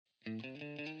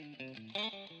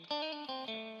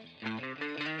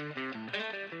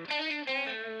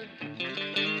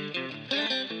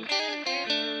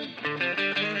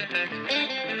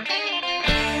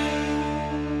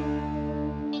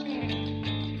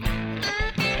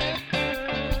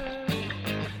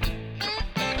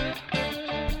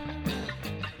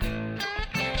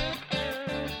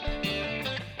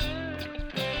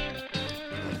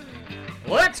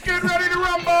Let's get ready to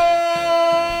rumble!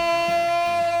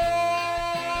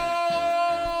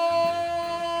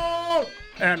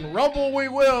 And rumble we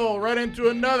will right into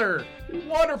another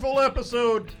wonderful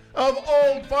episode of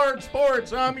Old Fart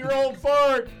Sports. I'm your old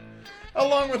fart,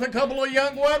 along with a couple of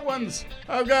young wet ones.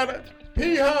 I've got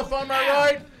PHuff on my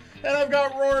right, and I've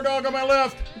got RorDog on my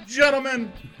left.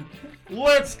 Gentlemen,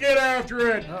 let's get after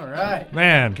it. All right.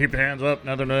 Man, Keep your hands up.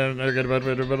 I'm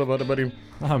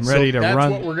ready to That's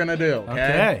run. what we're going to do,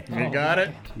 okay? You got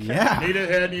it? Yeah. Knee to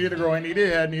head, knee to the groin, knee to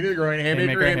head, knee to the groin,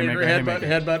 haymaker,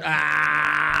 headbutt,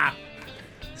 ah!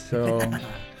 So,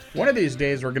 one of these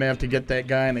days we're going to have to get that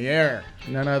guy in the air.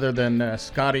 None other than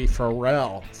Scotty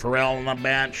Farrell. Farrell on the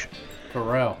bench.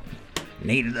 Pharrell.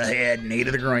 Knee to the head, knee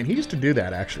to the groin. He used to do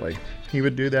that, actually. He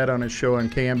would do that on his show on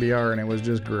KMBR, and it was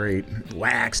just great.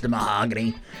 Waxed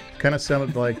mahogany. Kind of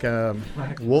sounded like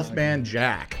Wolfman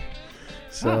Jack.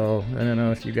 So, I don't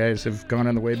know if you guys have gone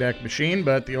on the Wayback Machine,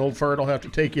 but the old fart will have to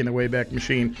take you in the Wayback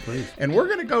Machine. Please. And we're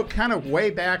going to go kind of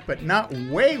way back, but not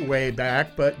way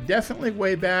back, but definitely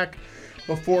way back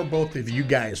before both of you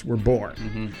guys were born.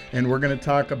 Mm-hmm. And we're going to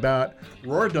talk about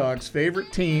RorDog's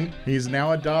favorite team. He's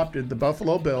now adopted the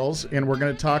Buffalo Bills, and we're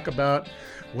going to talk about,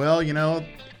 well, you know,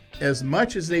 as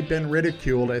much as they've been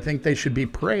ridiculed, I think they should be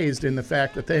praised in the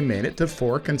fact that they made it to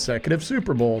 4 consecutive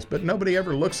Super Bowls. But nobody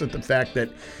ever looks at the fact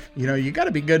that, you know, you got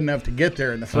to be good enough to get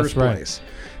there in the first place.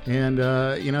 And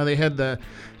you know, they had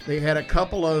a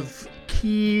couple of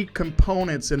key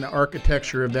components in the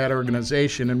architecture of that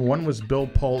organization, and one was Bill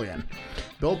Polian.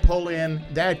 Bill Polian,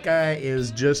 that guy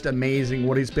is just amazing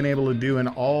what he's been able to do in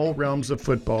all realms of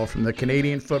football, from the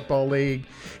Canadian Football League.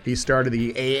 He started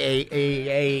the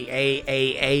AAAF.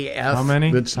 How many?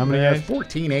 How many A's?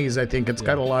 14 A's, I think. It's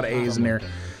got a lot of A's in there.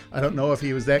 I don't know if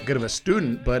he was that good of a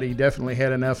student, but he definitely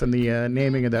had enough in the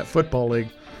naming of that football league.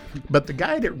 But the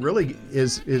guy that really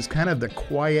is kind of the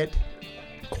quiet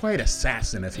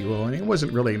assassin, if you will, and he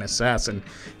wasn't really an assassin.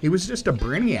 He was just a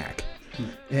brainiac.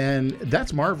 And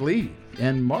that's Marv Lee.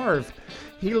 And Marv,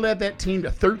 he led that team to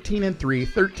 13-3,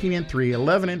 13-3,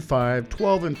 11-5,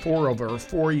 12-4 over a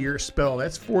 4-year spell.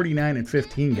 That's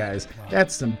 49-15, guys. Wow.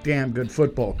 That's some damn good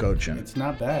football coaching. It's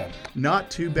not bad. Not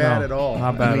too bad at all.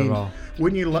 Not bad at all.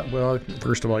 Wouldn't you? Well,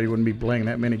 first of all, you wouldn't be playing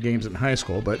that many games in high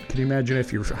school. But can you imagine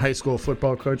if your high school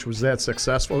football coach was that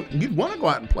successful? You'd want to go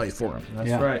out and play for him.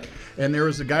 That's right. And there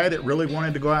was a guy that really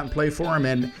wanted to go out and play for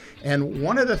him. And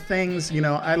one of the things, you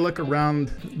know, I look around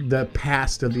the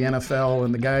past of the NFL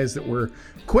and the guys that were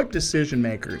quick decision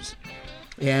makers.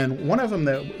 And one of them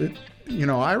that, you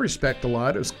know, I respect a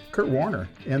lot is Kurt Warner.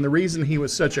 And the reason he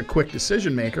was such a quick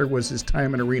decision maker was his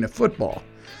time in arena football.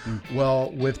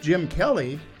 Well, with Jim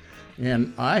Kelly,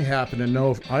 and I happen to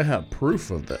know, I have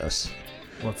proof of this.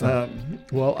 What's that?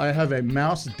 Well, I have a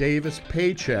Mouse Davis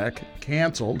paycheck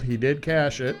canceled. He did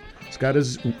cash it. It's got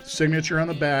his signature on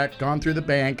the back, gone through the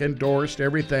bank, endorsed,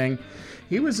 everything.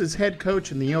 He was his head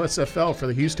coach in the USFL for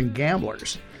the Houston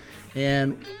Gamblers.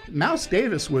 And Mouse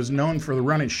Davis was known for the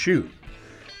run and shoot.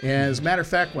 And as a matter of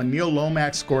fact, when Neil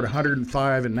Lomax scored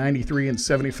 105 and 93 and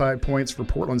 75 points for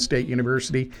Portland State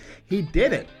University, he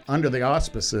did it under the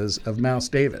auspices of Mouse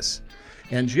Davis.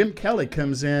 And Jim Kelly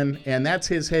comes in, and that's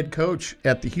his head coach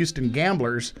at the Houston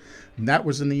Gamblers. And that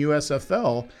was in the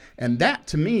USFL. And that,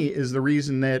 to me, is the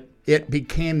reason that it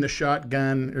became the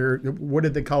shotgun, or what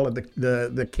did they call it,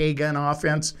 the K-gun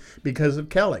offense, because of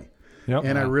Kelly. Yep.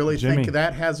 And I really Jimmy. think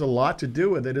that has a lot to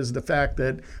do with it, is the fact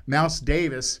that Mouse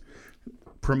Davis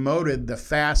promoted the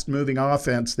fast-moving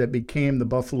offense that became the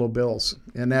Buffalo Bills.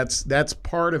 And that's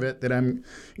part of it that I'm,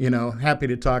 you know, happy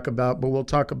to talk about, but we'll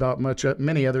talk about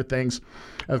many other things.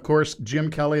 Of course, Jim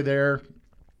Kelly there.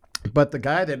 But the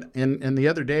guy that, and the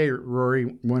other day, Rory,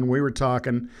 when we were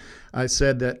talking, I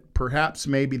said that perhaps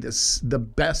maybe the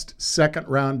best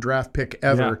second-round draft pick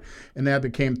ever, and that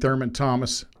became Thurman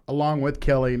Thomas, along with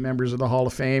Kelly, members of the Hall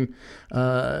of Fame.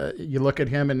 You look at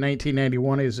him in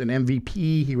 1991 as an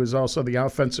MVP. He was also the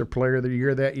Offensive Player of the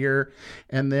Year that year.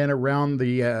 And then around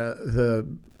the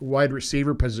wide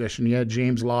receiver position, you had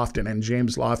James Lofton, and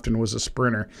James Lofton was a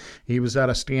sprinter. He was out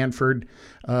of Stanford.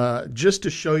 Just to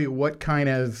show you what kind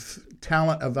of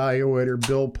talent evaluator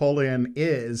Bill Polian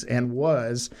is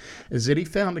that he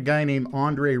found a guy named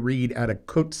Andre Reed out of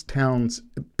Kutztown,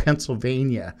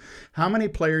 Pennsylvania. How many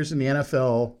players in the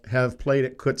NFL have played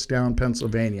at Kutztown,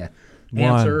 Pennsylvania?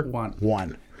 Answer: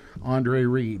 one. Andre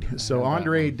Reed. So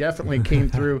Andre definitely came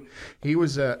through. He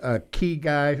was a key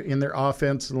guy in their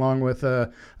offense, along with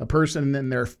a person in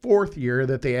their fourth year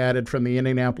that they added from the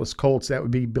Indianapolis Colts. That would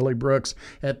be Billy Brooks.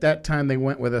 At that time, they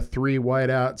went with a 3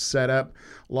 wideout setup.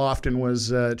 Lofton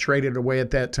was traded away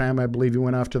at that time. I believe he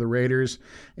went off to the Raiders.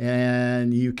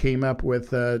 And you came up with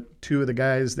 2 of the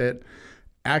guys that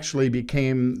actually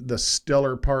became the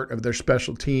stellar part of their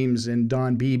special teams in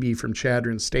Don Beebe from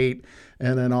Chadron State,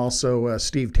 and then also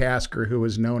Steve Tasker, who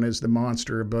was known as the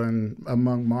monster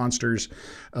among monsters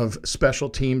of special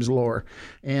teams lore.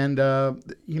 And a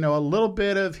little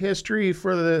bit of history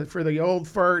for the old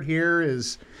fart here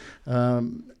is,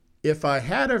 if I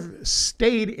had have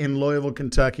stayed in Louisville,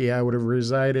 Kentucky, I would have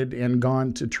resided and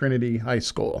gone to Trinity High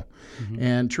School. Mm-hmm.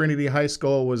 And Trinity High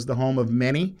School was the home of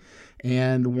many.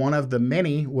 And one of the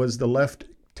many was the left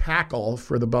tackle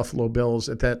for the Buffalo Bills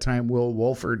at that time, Will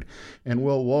Wolford. And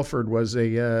Will Wolford was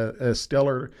a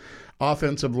stellar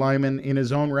offensive lineman in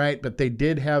his own right, but they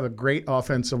did have a great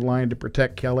offensive line to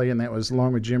protect Kelly, and that was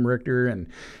along with Jim Richter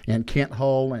and Kent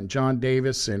Hull and John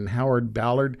Davis and Howard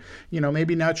Ballard.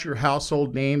 Maybe not your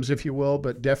household names, if you will,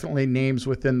 but definitely names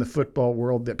within the football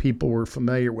world that people were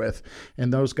familiar with.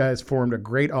 And those guys formed a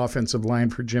great offensive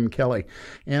line for Jim Kelly.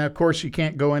 And, of course, you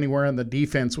can't go anywhere on the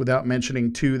defense without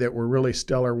mentioning 2 that were really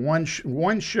stellar. One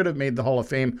should have made the Hall of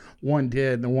Fame. One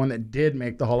did. The one that did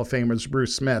make the Hall of Fame was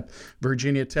Bruce Smith,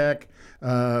 Virginia Tech.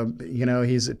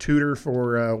 He's a tutor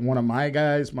for one of my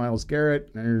guys, Myles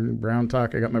Garrett. Brown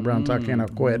Talk. I got my Brown Talk hand. I'll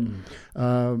quit.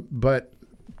 But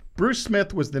Bruce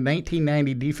Smith was the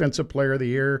 1990 Defensive Player of the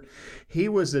Year. He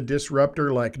was a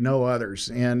disruptor like no others.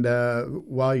 And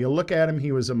while you look at him,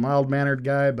 he was a mild-mannered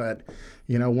guy, but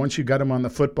once you got him on the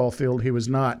football field, he was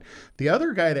not. The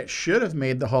other guy that should have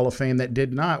made the Hall of Fame that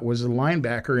did not was a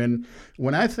linebacker. And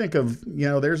when I think of,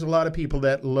 there's a lot of people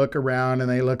that look around and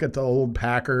they look at the old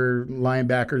Packer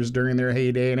linebackers during their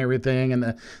heyday and everything, and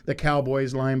the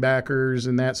Cowboys linebackers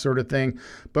and that sort of thing.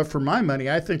 But for my money,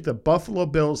 I think the Buffalo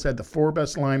Bills had the 4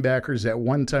 best linebackers at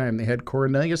one time. They had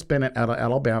Cornelius Bennett out of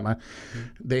Alabama.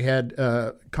 Mm-hmm. They had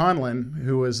Conlon,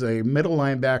 who was a middle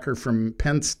linebacker from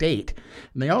Penn State.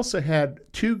 And they also had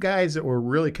 2 guys that were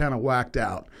really kind of whacked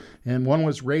out. And one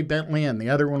was Ray Bentley and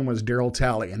the other one was Darryl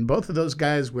Talley. And both of those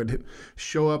guys would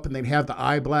show up and they'd have the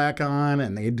eye black on,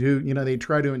 and they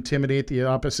try to intimidate the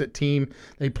opposite team.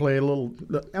 They play a little,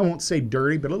 I won't say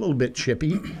dirty, but a little bit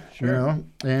chippy. Sure.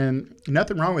 And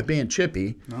nothing wrong with being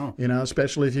chippy. No.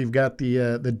 Especially if you've got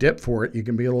the dip for it, you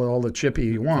can be all the chippy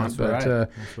you want. That's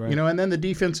right. And then the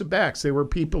defensive backs, they were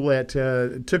people that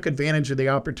took advantage of the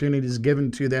opportunities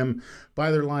given to them by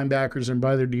their linebackers and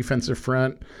by their defensive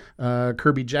front.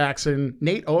 Kirby Jackson.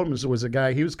 Nate Odom was a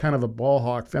guy, he was kind of a ball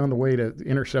hawk, found a way to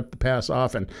intercept the pass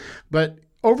often. But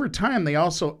over time, they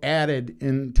also added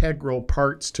integral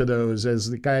parts to those as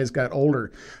the guys got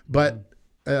older. But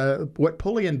what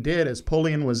Polian did is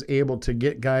Polian was able to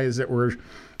get guys that were,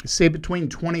 say, between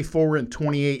 24 and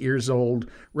 28 years old,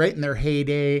 right in their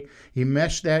heyday. He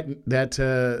meshed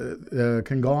that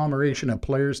conglomeration of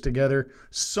players together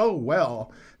so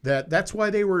well that's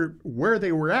why they were where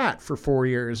they were at for 4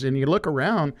 years. And you look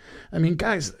around, I mean,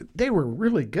 guys, they were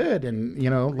really good. And,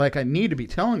 like I need to be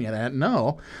telling you that,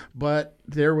 no. But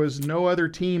there was no other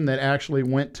team that actually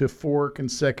went to 4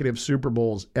 consecutive Super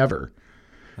Bowls ever.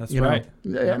 That's right.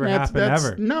 Never happened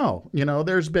ever. No.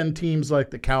 There's been teams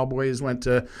like the Cowboys went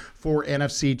to 4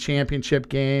 NFC championship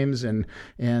games, and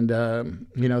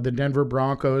the Denver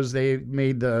Broncos, they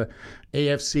made the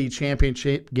AFC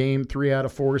championship game 3 out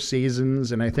of 4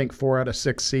 seasons, and I think 4 out of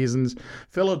 6 seasons.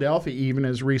 Philadelphia, even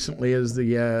as recently as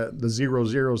the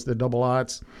 0-0s, the double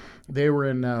oughts, they were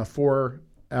in 4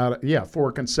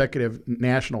 consecutive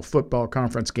National Football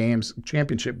Conference games,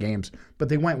 championship games, but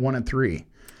they went 1-3.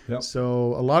 Yep.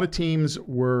 So a lot of teams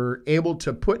were able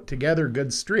to put together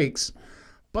good streaks,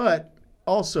 but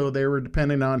also they were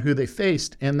dependent on who they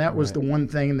faced. And that was the one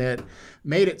thing that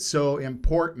made it so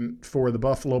important for the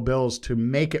Buffalo Bills to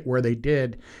make it where they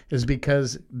did, is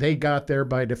because they got there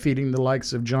by defeating the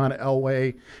likes of John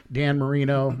Elway, Dan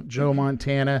Marino, Joe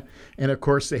Montana. And, of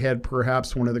course, they had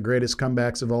perhaps one of the greatest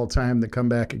comebacks of all time, the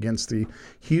comeback against the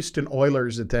Houston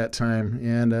Oilers at that time.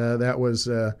 And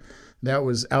that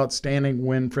was outstanding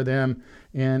win for them.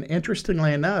 And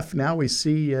interestingly enough, now we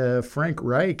see Frank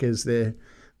Reich as the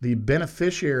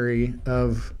beneficiary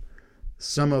of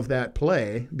some of that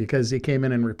play, because he came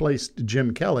in and replaced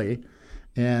Jim Kelly.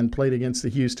 and played against the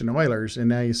Houston Oilers. And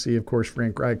now you see, of course,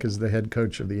 Frank Reich is the head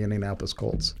coach of the Indianapolis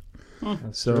Colts.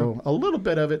 So true. A little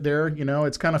bit of it there,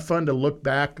 it's kind of fun to look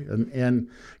back and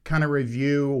kind of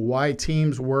review why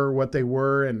teams were what they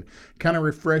were and kind of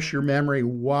refresh your memory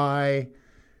why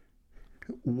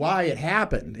it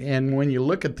happened. And when you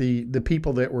look at the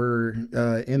people that were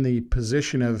in the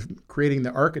position of creating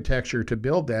the architecture to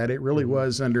build that, it really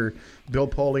was under Bill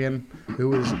Polian, who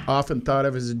was often thought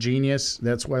of as a genius.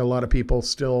 That's why a lot of people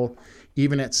still,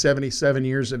 even at 77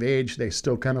 years of age, they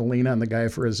still kind of lean on the guy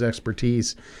for his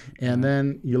expertise. And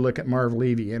then you look at Marv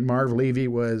Levy, and Marv Levy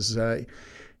was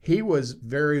he was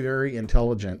very, very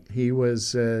intelligent. He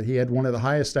had one of the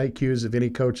highest IQs of any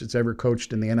coach that's ever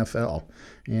coached in the NFL.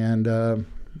 And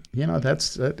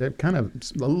that kind of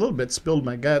a little bit spilled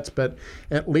my guts, but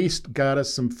at least got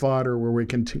us some fodder where we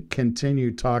can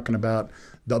continue talking about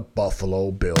the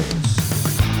Buffalo Bills.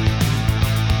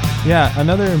 Yeah,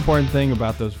 another important thing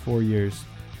about those 4 years,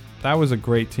 that was a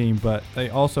great team, but they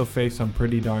also faced some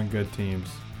pretty darn good teams.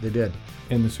 They did.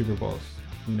 In the Super Bowls.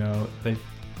 They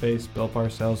faced Bill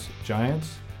Parcells'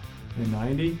 Giants in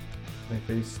 90. They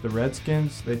faced the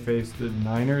Redskins. They faced the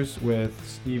Niners with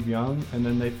Steve Young. And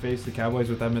then they faced the Cowboys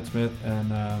with Emmitt Smith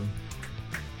and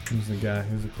who's the guy?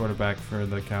 Who's the quarterback for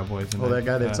the Cowboys? And that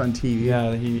guy that's on TV.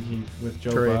 Yeah, he with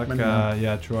Joe Troy Buck. Aikman,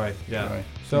 Troy. Yeah. Troy.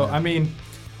 So, yeah.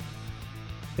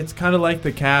 It's kind of like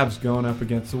the Cavs going up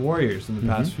against the Warriors in the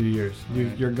past few years.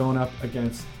 You're going up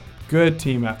against good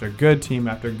team after good team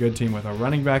after good team with a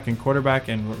running back and quarterback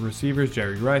and receivers,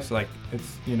 Jerry Rice.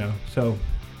 So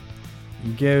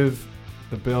you give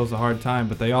the Bills a hard time,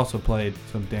 but they also played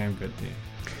some damn good teams.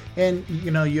 And,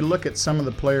 you look at some of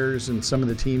the players and some of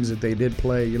the teams that they did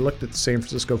play. You looked at the San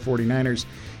Francisco 49ers,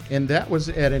 and that was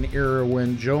at an era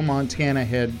when Joe Montana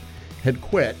had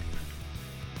quit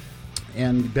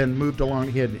and been moved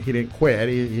along. He didn't quit.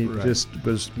 He right. just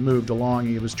was moved along.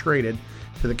 He was traded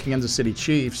to the Kansas City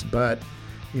Chiefs. But,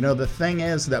 the thing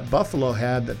is that Buffalo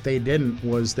had that they didn't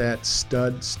was that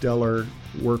stellar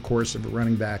workhorse of a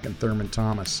running back in Thurman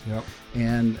Thomas. Yep.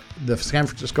 And the San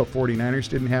Francisco 49ers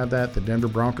didn't have that. The Denver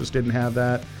Broncos didn't have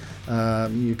that.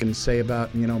 You can say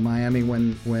about, Miami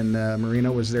when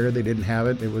Marino was there, they didn't have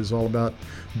it. It was all about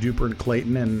Duper and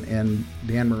Clayton and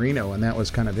Dan Marino, and that was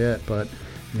kind of it. But,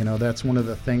 that's one of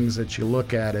the things that you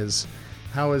look at is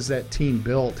how is that team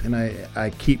built? And I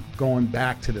keep going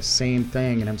back to the same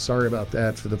thing, and I'm sorry about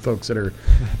that for the folks that are,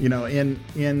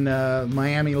 in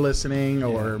Miami listening,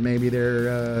 or maybe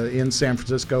they're in San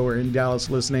Francisco or in Dallas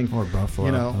listening. Or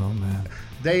Buffalo. Oh, man.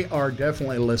 They are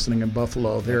definitely listening in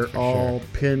Buffalo. They're all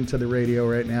pinned to the radio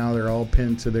right now. They're all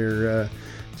pinned to their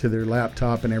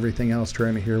laptop and everything else,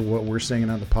 trying to hear what we're saying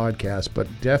on the podcast. But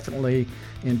definitely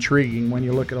intriguing when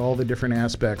you look at all the different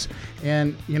aspects.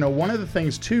 And, one of the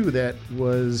things, too, that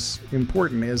was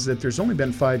important is that there's only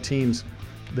been 5 teams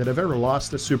that have ever lost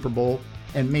the Super Bowl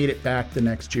and made it back the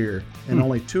next year. And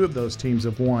only 2 of those teams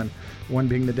have won, one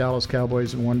being the Dallas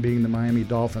Cowboys and one being the Miami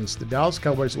Dolphins. The Dallas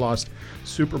Cowboys lost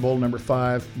Super Bowl number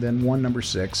 5, then won number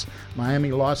 6.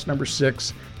 Miami lost number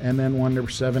 6 and then won number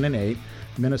 7 and 8.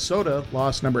 Minnesota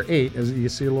lost number 8. As you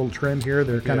see a little trend here,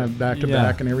 they're kind of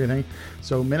back-to-back and everything.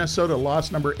 So Minnesota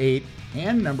lost number 8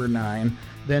 and number 9.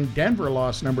 Then Denver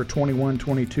lost number 21,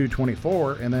 22,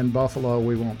 24. And then Buffalo,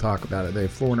 we won't talk about it. They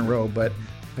have 4 in a row. But,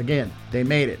 again, they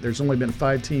made it. There's only been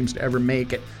 5 teams to ever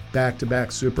make it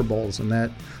back-to-back Super Bowls, and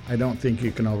that I don't think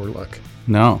you can overlook.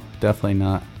 No, definitely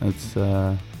not. It's,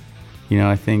 I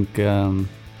think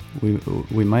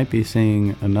we might be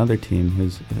seeing another team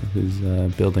who's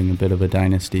building a bit of a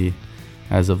dynasty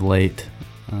as of late.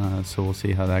 So we'll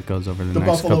see how that goes over the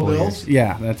next Buffalo couple Bills? of years.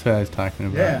 Yeah, that's what I was talking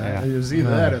about. Yeah. It was either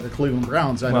that or the Cleveland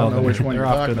Browns. I don't know which one you're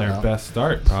talking about. They're off to their best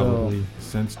start probably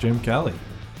since Jim Kelly.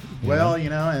 Well,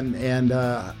 and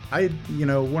I,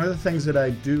 one of the things that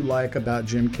I do like about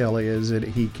Jim Kelly is that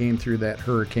he came through that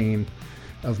hurricane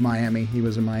of Miami. He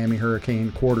was a Miami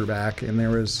Hurricane quarterback, and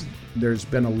there's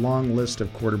been a long list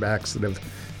of quarterbacks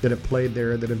that have played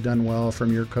there that have done well,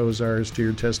 from your Kozars to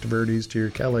your Testaverdes to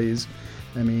your Kellys.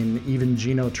 I mean, even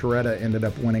Gino Torretta ended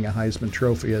up winning a Heisman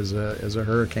Trophy as a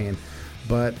Hurricane.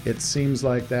 But it seems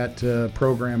like that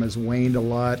program has waned a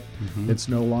lot. Mm-hmm. It's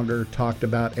no longer talked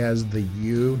about as the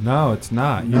U. No, it's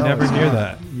not. You never hear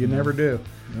that. You never do.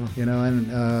 No. And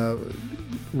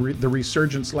the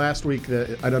resurgence last week,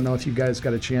 I don't know if you guys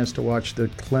got a chance to watch the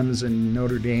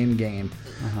Clemson-Notre Dame game.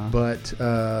 But,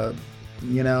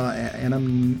 and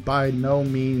I'm by no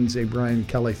means a Brian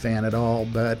Kelly fan at all,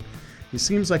 but it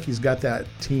seems like he's got that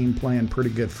team playing pretty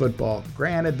good football.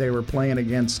 Granted, they were playing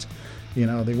against...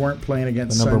 they weren't playing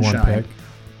against the number Sunshine. 1 pick.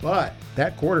 But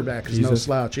that quarterback is no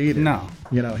slouch either. No.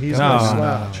 You know, he's no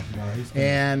slouch. No,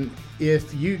 and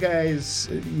if you guys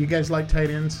like tight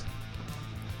ends?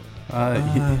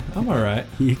 I'm all right.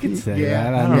 You can say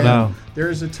that. I don't know.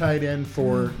 There's a tight end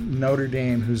for Notre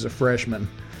Dame who's a freshman,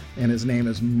 and his name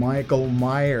is Michael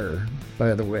Meyer,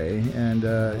 by the way, and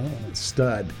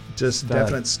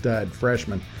definite stud,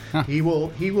 freshman. Huh. He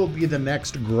will be the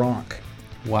next Gronk.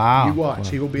 Wow. You watch.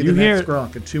 He will be the next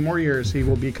Gronk. In 2 more years, he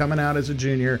will be coming out as a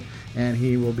junior, and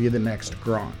he will be the next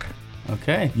Gronk.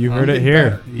 Okay. You heard it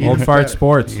here. Old Fart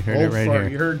Sports. You heard it right here.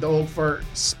 You heard the Old Fart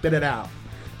spit it out.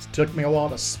 It took me a while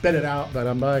to spit it out,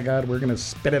 but by God, we're going to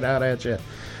spit it out at you.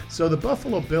 So the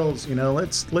Buffalo Bills,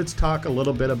 let's talk a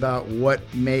little bit about what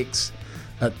makes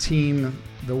a team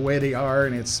the way they are,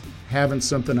 and it's having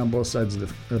something on both sides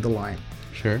of the line.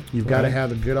 Sure. You've got to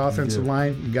have a good offensive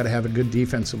line. You've got to have a good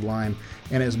defensive line.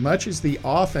 And as much as the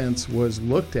offense was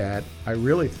looked at, I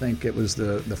really think it was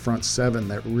the front seven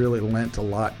that really lent a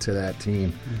lot to that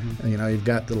team. Mm-hmm. You've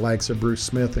got the likes of Bruce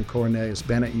Smith and Cornelius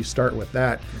Bennett. You start with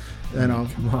that.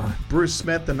 Come on. Bruce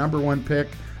Smith, the number 1 pick.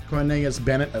 Cornelius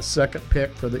Bennett, a 2nd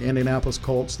pick for the Indianapolis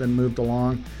Colts, then moved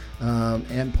along.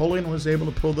 And Polian was able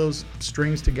to pull those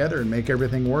strings together and make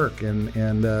everything work. And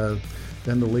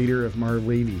then the leader of Marv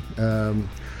Levy. And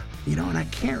I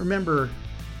can't remember.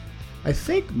 I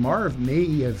think Marv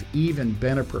may have even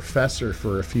been a professor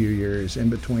for a few years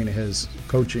in between his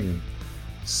coaching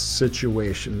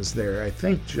situations there. I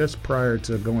think just prior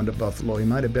to going to Buffalo, he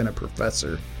might have been a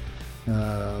professor.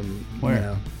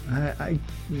 Where?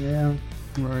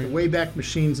 The Wayback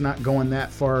Machine's not going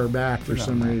that far back for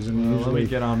some reason. Well, let me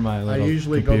get on my little I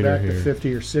usually go back here. to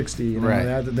 50 or 60.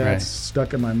 That's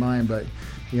stuck in my mind. But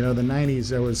the 90s,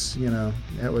 that was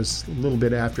a little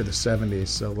bit after the 70s.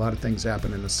 So a lot of things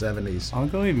happened in the 70s. I'll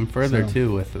go even further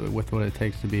too with what it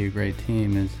takes to be a great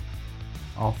team is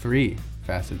all 3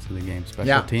 facets of the game.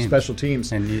 Special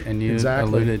teams. And you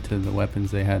alluded to the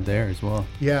weapons they had there as well.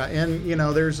 Yeah, and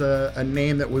there's a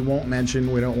name that we won't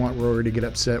mention. We don't want Rory to get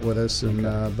upset with us, and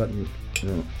but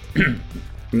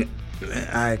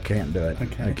I can't do it.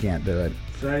 Okay. I can't do it.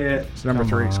 Say it. It's number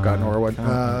 3, Scott Norwood.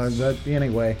 But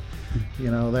anyway,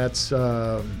 that's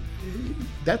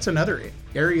another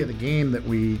area of the game that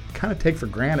we kind of take for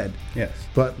granted. Yes.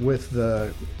 But with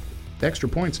the extra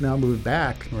points now moved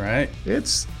back, right,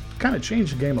 it's kind of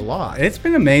changed the game a lot. It's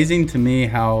been amazing to me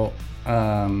how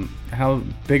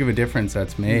big of a difference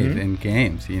that's made in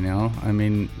games. I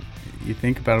mean, you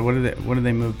think about it. What do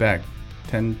they move back?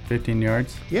 10, 15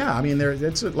 yards? Yeah, I mean,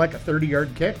 it's like a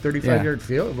 30-yard kick, 35-yard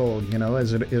field goal,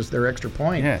 as it is their extra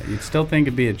point. Yeah, you'd still think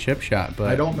it'd be a chip shot, but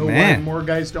I don't know why more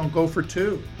guys don't go for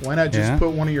 2. Why not just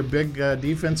put one of your big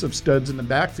defensive studs in the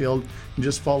backfield and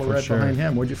just follow behind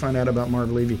him? What'd you find out about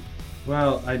Marv Levy?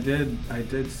 Well, I did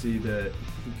see that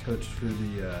he coached for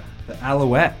the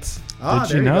Alouettes.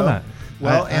 Did you know that?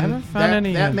 Well, I haven't found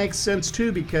any. That makes sense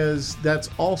too, because that's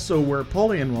also where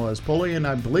Polian was. Polian,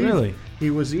 I believe, he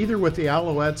was either with the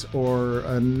Alouettes or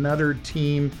another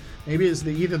team. Maybe it's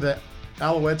either the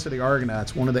Alouettes or the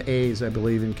Argonauts, one of the A's, I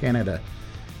believe, in Canada.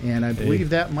 And I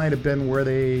believe that might have been where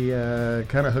they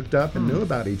kind of hooked up and knew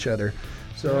about each other.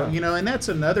 So and that's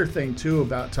another thing too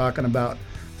about talking about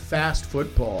fast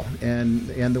football and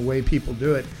the way people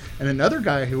do it. And another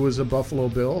guy who was a Buffalo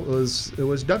Bill was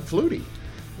Doug Flutie.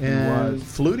 And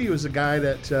Flutie was a guy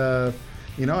that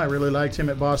I really liked him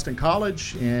at Boston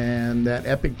College, and that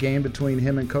epic game between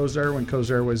him and Kozar when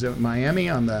Kozar was at Miami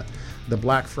on the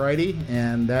Black Friday,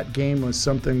 and that game was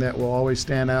something that will always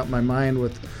stand out in my mind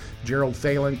with Gerald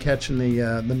Phelan catching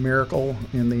the miracle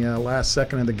in the last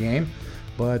second of the game.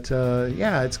 But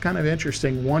it's kind of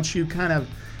interesting once you kind of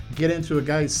get into a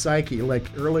guy's psyche. Like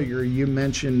earlier you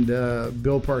mentioned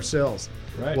Bill Parcells.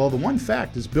 Right. Well, the one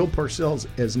fact is Bill Parcells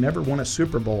has never won a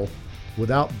Super Bowl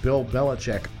without Bill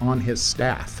Belichick on his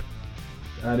staff.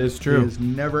 That is true. He has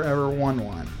never, ever won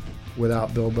one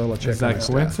without Bill Belichick on his staff. Is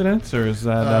that coincidence, or is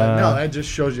that... No, that just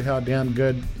shows you how damn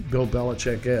good Bill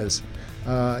Belichick is.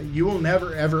 You will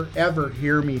never, ever, ever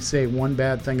hear me say one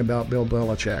bad thing about Bill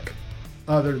Belichick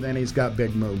other than he's got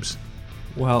big moves.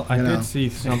 Well, I did see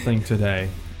something today.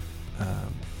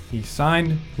 He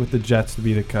signed with the Jets to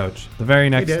be the coach. The very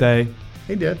next day...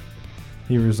 He did.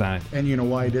 He resigned. And you know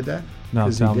why he did that? No,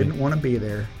 because he didn't want to be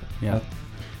there. Yeah.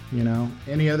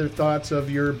 Any other thoughts of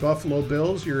your Buffalo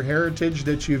Bills, your heritage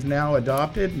that you've now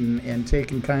adopted and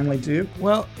taken kindly to?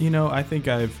 Well, I think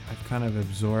I've kind of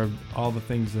absorbed all the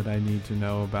things that I need to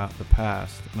know about the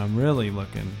past, and I'm really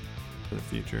looking for the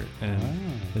future. And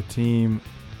the team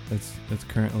that's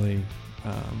currently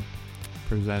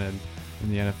presented in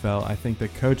the NFL, I think the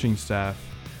coaching staff,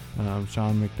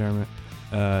 Sean McDermott,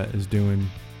 is doing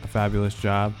a fabulous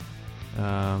job.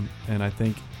 And I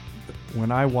think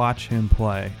when I watch him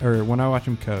play, or when I watch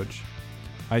him coach,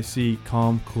 I see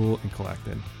calm, cool, and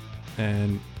collected.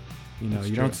 And,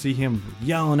 you don't see him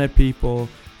yelling at people.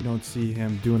 You don't see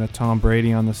him doing a Tom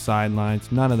Brady on the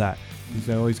sidelines. None of that. He's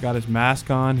always got his mask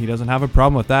on. He doesn't have a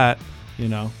problem with that,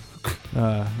 A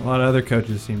lot of other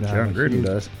coaches seem to have. John Gruden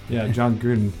does. Yeah, John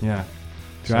Gruden, yeah.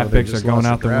 So Draft they picks are just going lost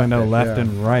out the window left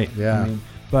and right. Yeah.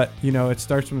 But, it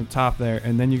starts from the top there,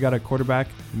 and then you got a quarterback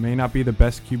who may not be the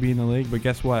best QB in the league, but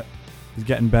guess what? He's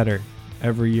getting better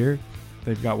every year.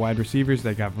 They've got wide receivers,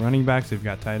 they've got running backs, they've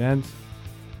got tight ends.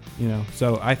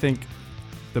 So I think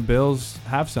the Bills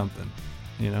have something.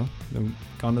 They've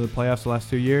gone to the playoffs the last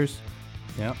 2 years.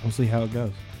 Yeah. We'll see how it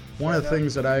goes. One of the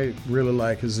things that I really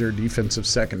like is their defensive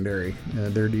secondary.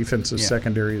 Their defensive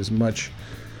secondary is much,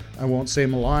 I won't say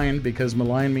malign, because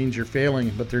malign means you're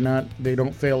failing, but they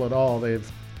don't fail at all.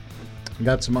 They've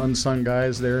got some unsung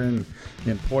guys there in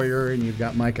Poyer, and you've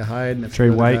got Micah Hyde and a few Trey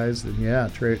other White. guys.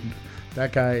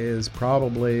 That guy is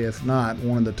probably, if not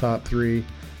one of the top three,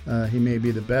 he may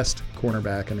be the best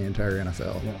cornerback in the entire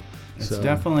NFL. Yeah. It's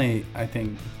definitely, I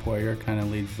think Poyer kind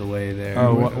of leads the way there.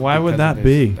 Oh, why would because that of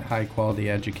be? his high-quality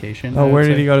education. Oh, where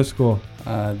did he go to school?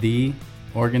 The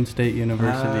Oregon State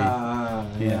University.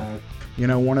 Yeah.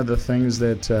 One of the things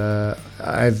that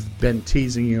I've been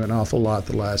teasing you an awful lot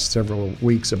the last several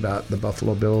weeks about the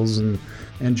Buffalo Bills and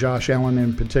Josh Allen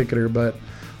in particular, but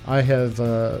I have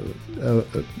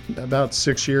about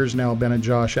 6 years now been a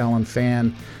Josh Allen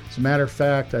fan. As a matter of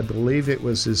fact, I believe it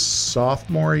was his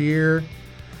sophomore year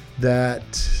that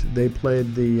they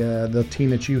played the team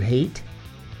that you hate,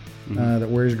 that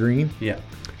wears green. Yeah.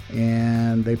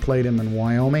 And they played him in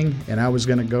Wyoming, and I was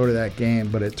going to go to that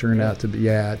game, but it turned out to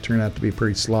be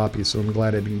pretty sloppy. So I'm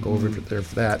glad I didn't go over there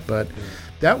for that. But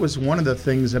that was one of the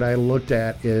things that I looked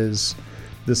at is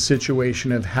the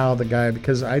situation of how the guy,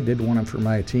 because I did want him for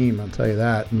my team, I'll tell you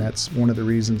that, and that's one of the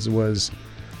reasons was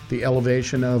the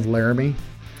elevation of Laramie.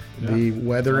 The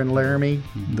weather in Laramie,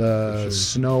 the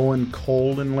snow and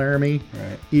cold in Laramie,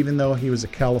 even though he was a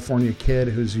California kid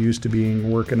who's used to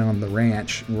working on the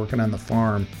ranch, working on the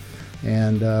farm.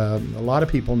 And a lot of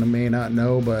people may not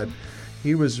know, but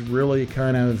he was really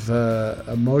kind of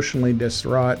emotionally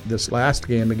distraught this last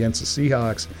game against the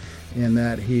Seahawks in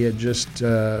that he had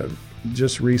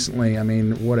just recently,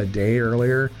 what, a day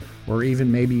earlier, or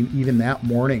even that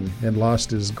morning, had lost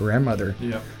his grandmother.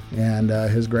 Yep. And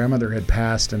his grandmother had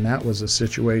passed, and that was a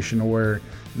situation where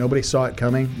nobody saw it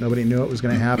coming. Nobody knew it was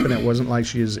going to happen. It wasn't like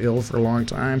she was ill for a long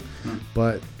time,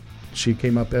 but she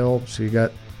came up ill. She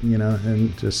got, and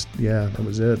that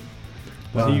was it.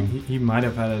 But he might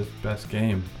have had his best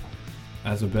game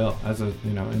as a Bill,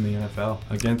 in the NFL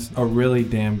against a really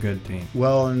damn good team.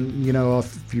 Well, and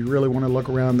if you really want to look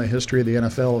around the history of the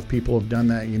NFL, if people have done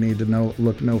that, you need to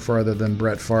look no farther than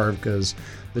Brett Favre, because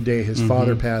the day his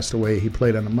father passed away, he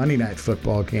played on a Monday Night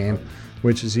Football game,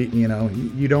 which is,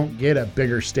 you don't get a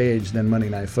bigger stage than Monday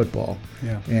Night Football.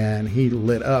 Yeah. And he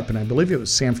lit up, and I believe it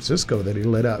was San Francisco that he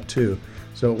lit up too.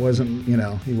 So it wasn't,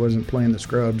 he wasn't playing the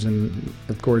scrubs, and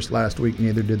of course last week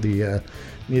neither did the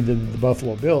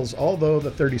Buffalo Bills. Although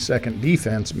the 32nd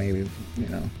defense, maybe,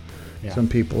 some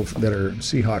people that are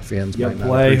Seahawk fans might not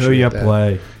appreciate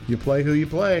that. You play who you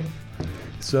play.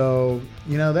 So,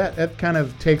 that kind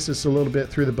of takes us a little bit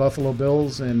through the Buffalo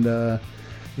Bills. And,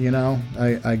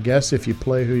 I guess if you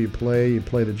play who you play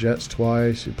the Jets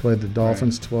twice, you play the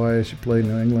Dolphins twice, you play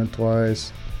New England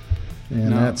twice.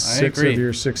 And that's 6 of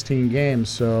your 16 games.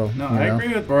 So I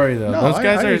agree with Rory, though. No,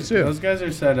 those guys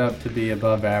are set up to be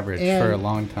above average for a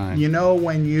long time.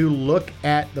 When you look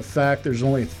at the fact there's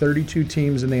only 32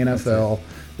 teams in the NFL,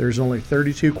 there's only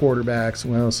 32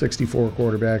 quarterbacks, 64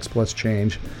 quarterbacks plus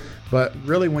change. But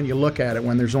really, when you look at it,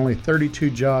 when there's only 32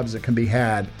 jobs that can be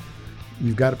had,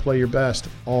 you've got to play your best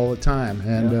all the time.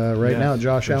 And now,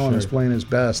 Josh Allen is playing his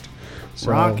best.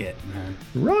 So, Rocket, man.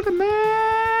 Rocket, man.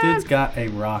 Dude's got a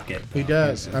rocket. He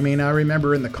does. I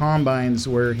remember in the combines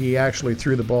where he actually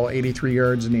threw the ball 83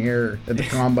 yards in the air at the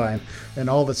combine, and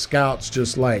all the scouts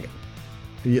just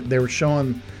they were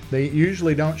showing. They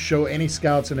usually don't show any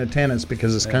scouts in attendance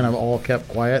because it's kind of all kept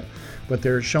quiet. But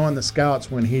they're showing the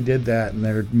scouts when he did that, and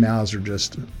their mouths are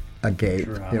just agape.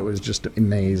 It was just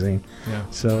amazing. Yeah.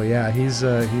 So he's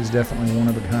definitely one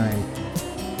of a kind.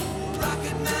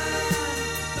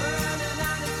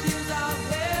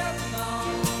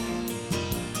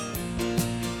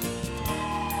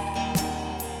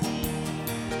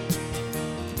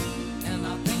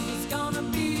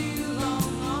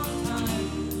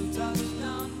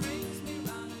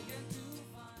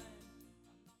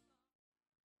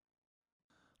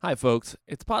 Hi, folks.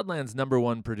 It's Podland's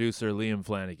 #1 producer, Liam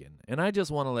Flanagan, and I just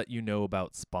want to let you know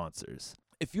about sponsors.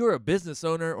 If you're a business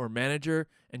owner or manager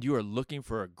and you are looking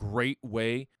for a great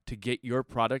way to get your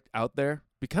product out there,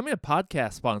 becoming a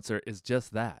podcast sponsor is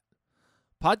just that.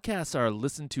 Podcasts are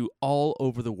listened to all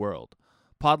over the world.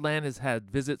 Podland has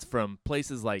had visits from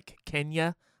places like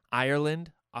Kenya,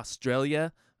 Ireland,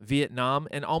 Australia, Vietnam,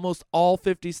 and almost all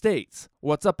 50 states.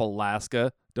 What's up,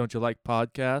 Alaska? Don't you like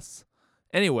podcasts?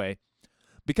 Anyway,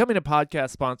 becoming a podcast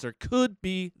sponsor could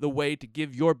be the way to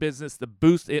give your business the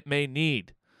boost it may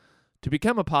need. To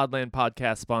become a Podland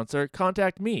podcast sponsor,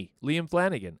 contact me, Liam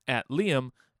Flanagan, at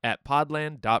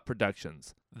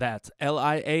liam@podland.productions. That's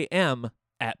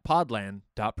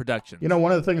LIAM@podland.productions. You know,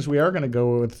 one of the things we are going to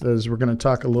go with is we're going to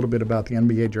talk a little bit about the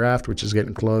NBA draft, which is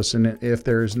getting close. And if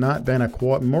there's not been a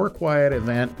more quiet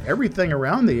event, everything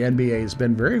around the NBA has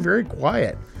been very, very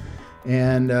quiet.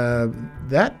 And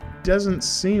that doesn't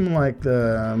seem like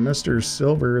the Mr.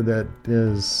 Silver that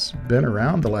has been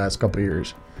around the last couple of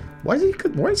years. Why is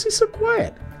he so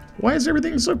quiet? Why is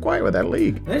everything so quiet with that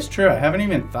league? That's true. I haven't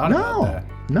even thought about that.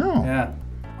 No. Yeah.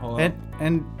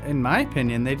 And in my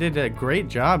opinion, they did a great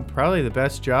job, probably the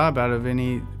best job out of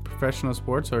any professional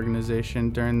sports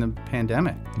organization during the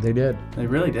pandemic. They did. They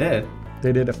really did.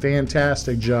 They did a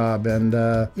fantastic job. And,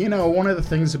 one of the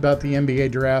things about the NBA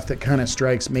draft that kind of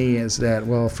strikes me is that,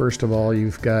 well, first of all,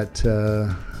 you've got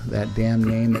that damn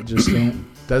name that just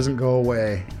doesn't go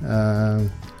away. Ball.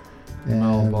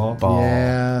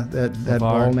 Yeah, that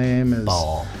ball name is,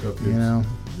 Ball.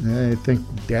 I think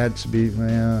Dad should be,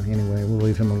 anyway, we'll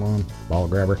leave him alone. Ball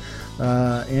grabber.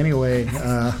 Maybe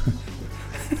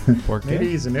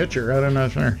he's an itcher. I don't know.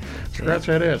 Sure. Scratch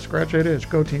that itch.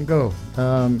 Go team, go.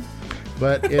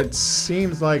 But it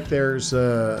seems like there's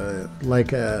the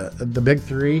big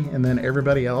three and then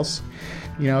everybody else.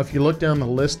 You know, if you look down the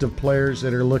list of players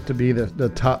that are looked to be the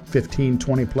top 15,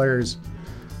 20 players,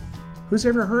 who's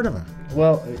ever heard of them?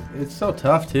 Well, it's so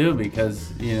tough, too,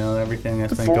 because, everything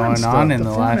that's been foreign going stuff, on in the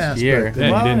the foreign last aspect. year.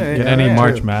 Yeah, you didn't get any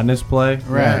March Madness play?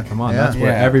 Right. Come on, Yeah. that's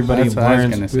where Yeah, everybody that's what I was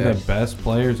learns gonna who say. the best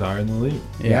players are in the league.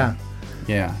 Yeah.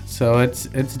 So it's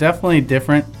definitely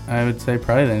different, I would say,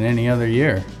 probably than any other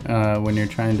year when you're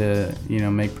trying to,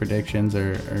 make predictions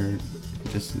or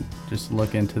just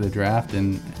look into the draft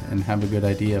and have a good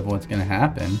idea of what's going to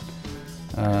happen.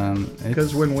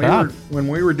 Because when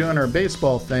we were doing our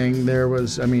baseball thing, there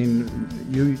was,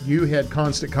 you had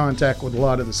constant contact with a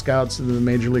lot of the scouts of the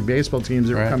Major League Baseball teams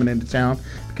that were coming into town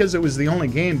because it was the only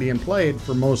game being played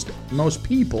for most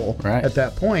people at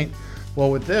that point. Well,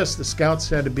 with this, the scouts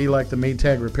had to be like the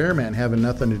Maytag repairman, having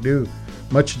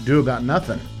much to do about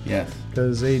nothing. Yes.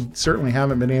 Because they certainly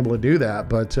haven't been able to do that.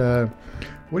 But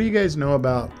what do you guys know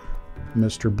about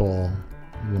Mr. Ball,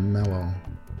 LaMelo?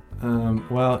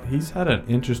 Well, he's had an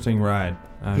interesting ride.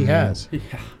 He has.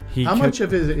 Yeah. How much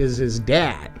of it is his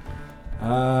dad?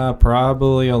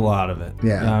 Probably a lot of it.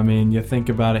 Yeah. You think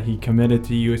about it, he committed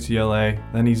to UCLA,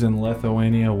 then he's in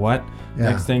Lithuania. What? Yeah.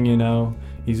 Next thing you know,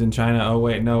 he's in China. Oh,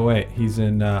 wait, no, wait. He's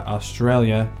in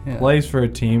Australia, plays for a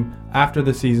team. After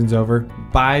the season's over,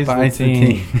 buys the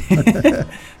team.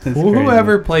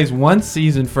 Whoever plays one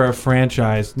season for a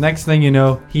franchise, next thing you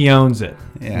know, he owns it.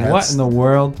 Yeah. What in the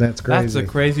world? That's crazy. That's the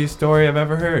craziest story I've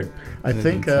ever heard. I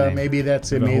think maybe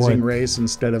that's Amazing Race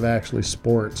instead of actually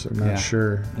sports. I'm not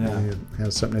sure. Yeah. It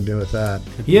has something to do with that.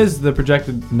 He is the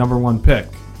projected #1 pick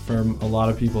from a lot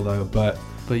of people, though. But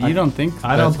you don't think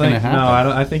I don't that's going to think happen?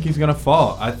 no. I think he's going to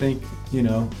fall. I think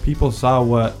people saw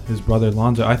what his brother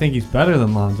Lonzo. I think he's better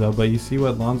than Lonzo, but you see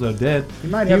what Lonzo did. He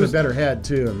might have a better head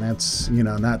too, and that's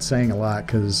not saying a lot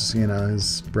because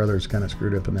his brother's kind of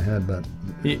screwed up in the head. But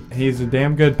he's a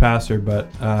damn good passer. But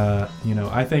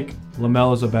I think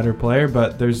LaMelo's a better player.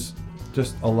 But there's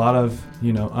just a lot of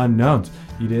unknowns.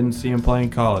 You didn't see him play in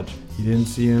college. You didn't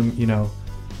see him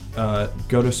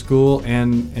go to school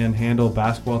and handle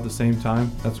basketball at the same time.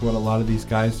 That's what a lot of these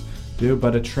guys do.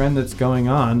 But a trend that's going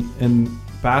on in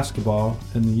basketball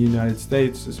in the United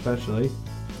States especially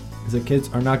is that kids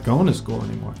are not going to school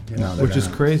anymore, which is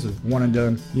crazy. One and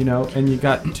done. And you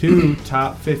got 2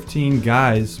 top 15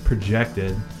 guys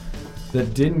projected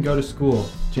that didn't go to school.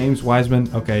 James Wiseman,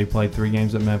 he played 3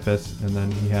 games at Memphis, and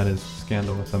then he had his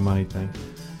scandal with the money thing.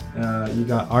 You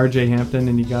got R.J. Hampton,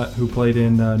 and who played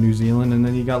in New Zealand, and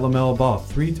then you got LaMelo Ball.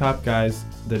 3 top guys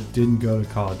that didn't go to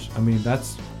college.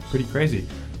 That's pretty crazy.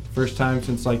 First time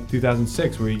since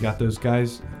 2006 where you got those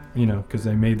guys, because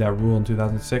they made that rule in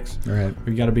 2006. Right. Where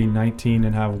you got to be 19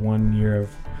 and have 1 year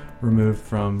removed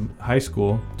from high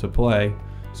school to play.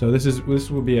 So this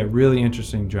will be a really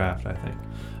interesting draft, I think.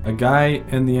 A guy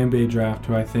in the NBA draft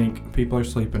who I think people are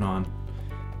sleeping on.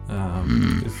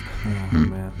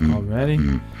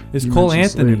 Is You Cole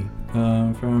mentioned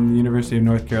Anthony from the University of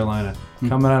North Carolina.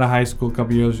 Coming out of high school a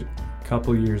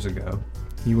couple years ago.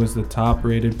 He was the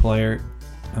top-rated player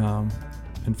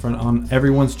in front on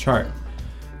everyone's chart.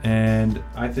 And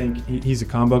I think he's a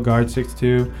combo guard,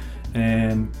 6'2",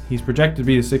 and he's projected to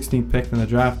be the 16th pick in the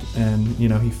draft. And,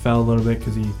 he fell a little bit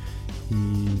because he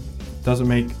doesn't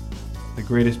make the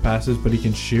greatest passes, but he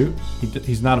can shoot.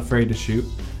 He's not afraid to shoot.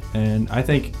 And I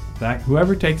think that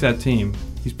whoever takes that team,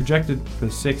 he's projected for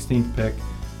the 16th pick,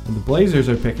 and the Blazers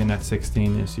are picking at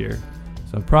 16 this year.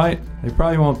 So they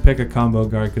probably won't pick a combo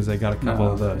guard because they got a couple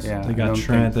of those. Yeah, they got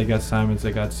Trent, they got Simons,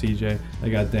 they got CJ, they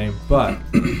got Dame. But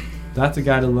that's a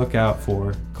guy to look out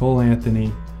for. Cole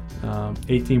Anthony,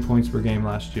 18 points per game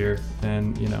last year,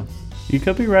 and You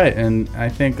could be right, and I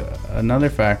think another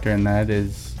factor in that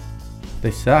is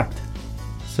they sucked.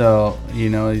 So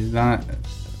he's not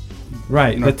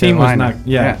right. North The team Carolina. was not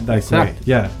that great. Sucked.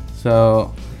 Yeah.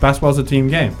 So basketball's a team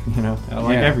game,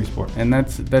 like every sport. And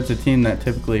that's a team that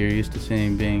typically you're used to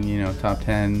seeing being top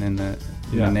 10 in the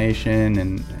nation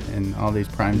and all these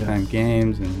primetime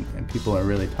games, and people are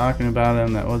really talking about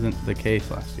them. That wasn't the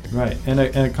case last year. Right, and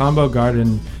a combo guard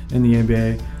in the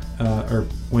NBA or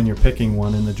when you're picking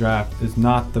one in the draft is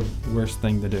not the worst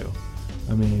thing to do.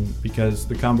 I mean, because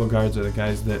the combo guards are the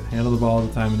guys that handle the ball all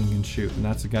the time and can shoot, and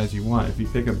that's the guys you want. If you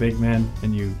pick a big man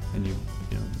and you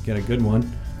get a good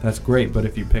one, that's great. But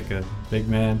if you pick a big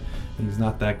man and he's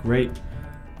not that great,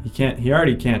 he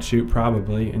already can't shoot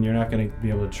probably, and you're not going to be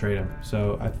able to trade him.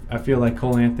 So I feel like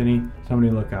Cole Anthony, somebody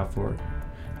to look out for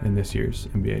in this year's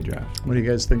NBA draft. What do you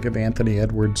guys think of Anthony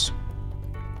Edwards?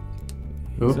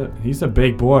 He's a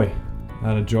big boy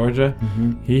out of Georgia.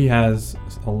 Mm-hmm. He has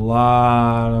a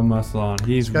lot of muscle on.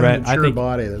 He's got a mature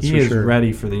body, that's he for is sure.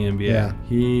 ready for the NBA. Yeah.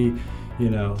 He,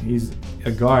 he's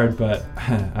a guard, but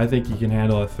I think he can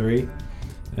handle a three.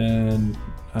 And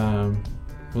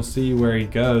we'll see where he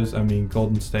goes. I mean,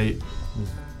 Golden State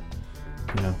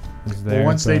is there. Well,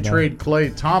 once they trade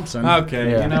Klay Thompson.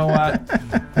 Okay, Yeah. You know what?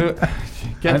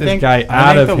 Get this think, guy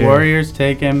out of the here. Warriors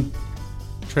take him,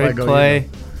 trade Flacco, Clay.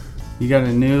 You got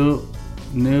a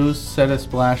new set of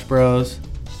Splash Bros,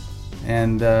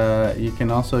 and you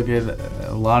can also get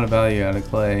a lot of value out of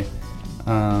Clay.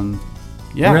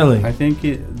 Really? I think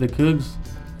the Cougs.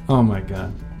 Oh my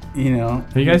God. Are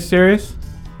Are you guys serious?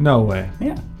 No way.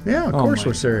 Yeah. Yeah, of Oh course my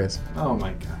we're serious. Oh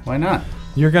my God. Why not?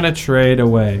 You're gonna trade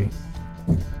away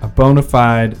a bona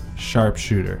fide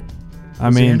sharpshooter.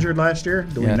 Was he injured last year?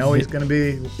 Do we Yes. know he's going to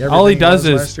be everything All he does was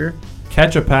is last year?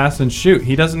 catch a pass and shoot.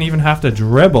 He doesn't even have to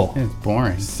dribble. It's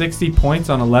boring. 60 points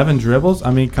on 11 dribbles?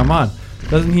 I mean, come on.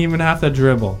 Doesn't he even have to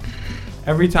dribble?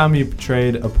 Every time you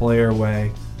trade a player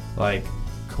away, like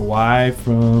Kawhi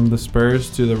from the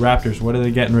Spurs to the Raptors, what do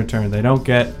they get in return? They don't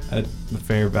get the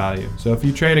fair value. So if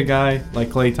you trade a guy like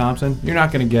Klay Thompson, you're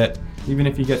not going to get, even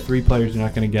if you get 3 players, you're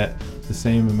not going to get the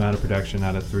same amount of production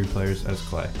out of 3 players as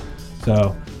Klay.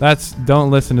 So don't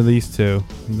listen to these two,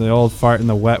 the old fart and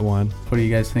the wet one. What do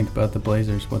you guys think about the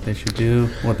Blazers? What they should do?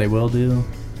 What they will do?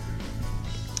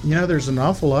 There's an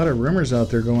awful lot of rumors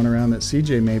out there going around that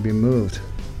CJ may be moved.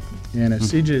 And if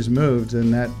CJ's moved,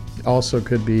 then that also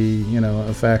could be,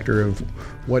 a factor of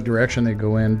what direction they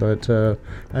go in. But I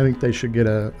think they should get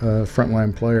a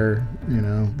frontline player.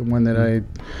 The one that I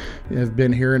have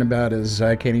been hearing about is,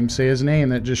 I can't even say his name.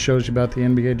 That just shows you about the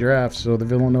NBA draft. So the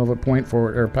Villanova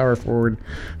power forward,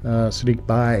 Sadiq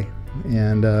Bey.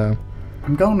 And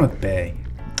I'm going with Bay.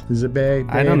 is it Bey?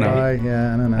 I don't know. Bey?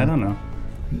 Yeah, I don't know. I don't know.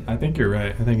 I think you're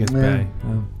right. I think it's Yeah. Bay.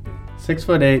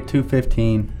 6'8",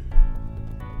 215.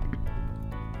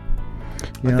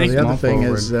 The think other small thing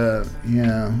forward. is,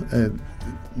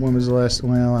 when was the last?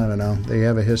 Well, I don't know. They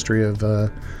have a history of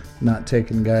not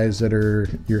taking guys that are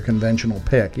your conventional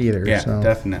pick either. Yeah, so.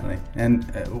 definitely. And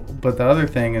but the other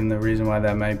thing, and the reason why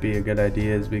that might be a good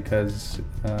idea, is because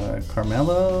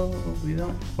Carmelo. We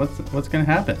don't. What's going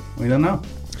to happen? We don't know.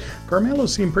 Carmelo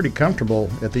seemed pretty comfortable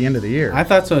at the end of the year. I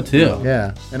thought so too.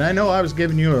 Yeah, and I know I was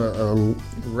giving you a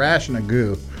ration of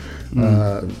goo.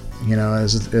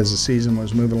 As the season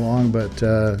was moving along, but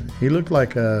he looked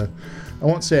like I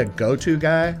won't say a go-to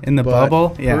guy In the but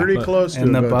bubble, yeah. pretty But close to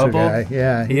in a the go-to bubble, guy.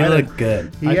 Yeah, He looked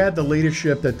good. He had the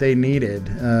leadership that they needed,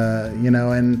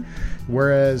 and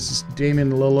whereas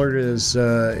Damian Lillard is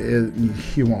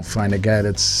you won't find a guy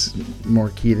that's more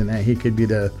key than that. He could be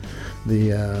the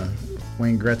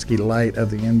Wayne Gretzky light of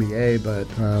the NBA, but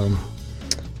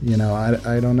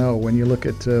I don't know. When you look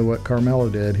at what Carmelo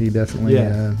did, he definitely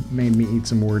made me eat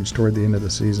some words toward the end of the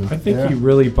season. I think he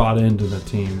really bought into the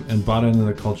team and bought into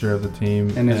the culture of the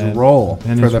team And his role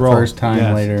and for his the role. first time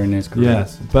Yes. later in his career.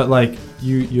 Yes, but like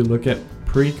you look at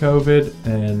pre-COVID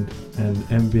and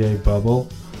NBA bubble,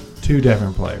 two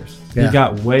different players. Yeah. He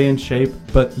got way in shape,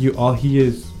 but he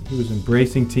was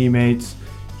embracing teammates.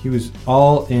 He was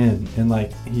all in, and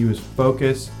like he was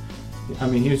focused. I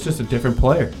mean, he was just a different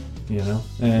player,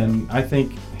 And I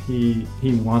think he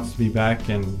wants to be back,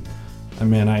 and I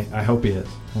mean, I hope he is.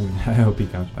 I mean, I hope he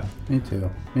comes back. Me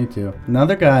too.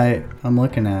 Another guy I'm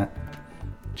looking at,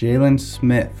 Jalen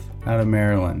Smith out of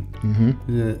Maryland.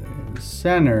 The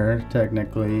center,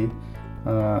 technically.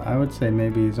 I would say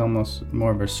maybe he's almost more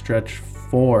of a stretch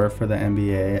 4 for the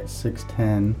NBA at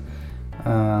 6'10".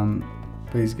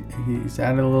 But he's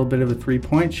added a little bit of a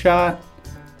 3-point shot.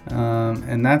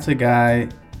 And that's a guy,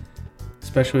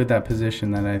 especially with that position,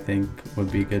 that I think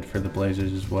would be good for the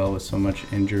Blazers as well, with so much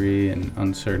injury and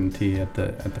uncertainty at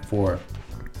the 4.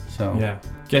 So yeah,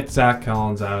 get Zach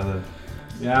Collins out of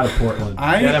Portland.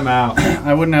 Get him out.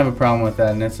 I wouldn't have a problem with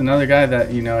that. And it's another guy that,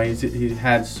 he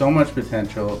had so much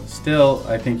potential. Still,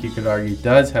 I think you could argue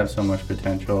does have so much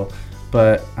potential.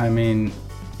 But, I mean,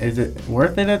 is it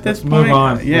worth it at this point? Let's move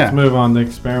on. Yeah. Let's move on. The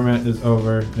experiment is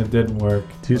over. It didn't work.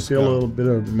 Do you see a little bit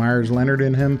of Myers-Leonard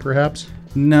in him, perhaps?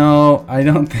 No, I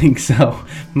don't think so.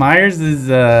 Myers is,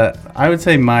 I would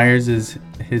say Myers is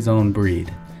his own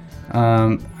breed.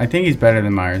 I think he's better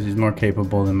than Myers. He's more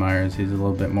capable than Myers. He's a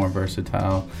little bit more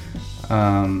versatile.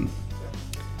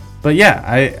 But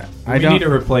yeah, we need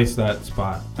to replace that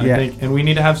spot. I think, and we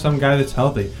need to have some guy that's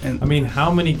healthy. I mean,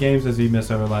 how many games has he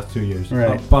missed over the last 2 years?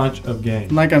 Right. A bunch of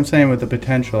games. Like I'm saying, with the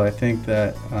potential, I think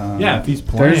that if he's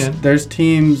playing, there's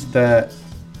teams that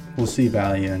will see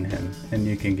value in him, and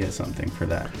you can get something for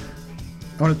that.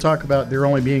 I want to talk about there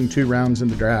only being 2 rounds in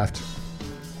the draft.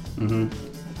 Mm-hmm. Do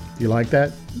you like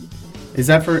that? Is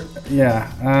that for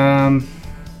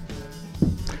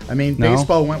I mean, No.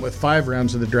 baseball went with 5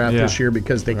 rounds of the draft this year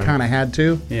because they kind of had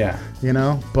to. Yeah.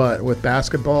 But with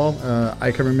basketball,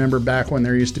 I can remember back when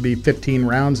there used to be 15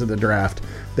 rounds of the draft.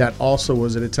 That also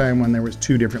was at a time when there was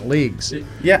 2 different leagues.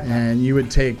 Yeah. And you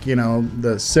would take,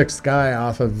 the 6th guy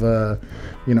off of,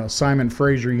 Simon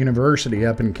Fraser University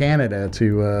up in Canada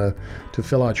to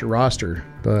fill out your roster.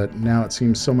 But now it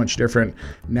seems so much different.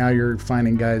 Now you're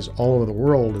finding guys all over the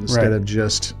world instead of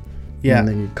just in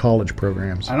the college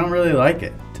programs. I don't really like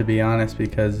it, to be honest,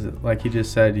 because like you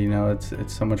just said,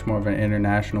 it's so much more of an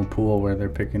international pool where they're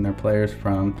picking their players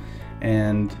from.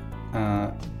 And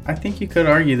I think you could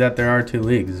argue that there are 2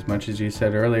 leagues, as much as you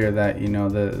said earlier that,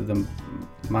 the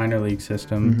minor league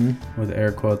system with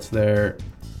air quotes there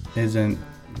isn't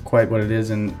quite what it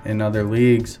is in other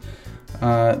leagues.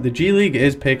 The G League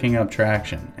is picking up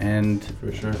traction, and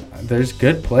for sure, there's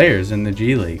good players in the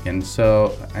G League, and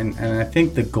so and I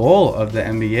think the goal of the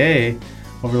NBA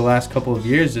over the last couple of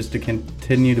years is to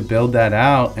continue to build that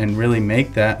out and really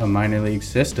make that a minor league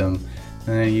system.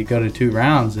 And then you go to 2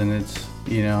 rounds, and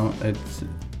it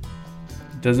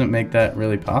doesn't make that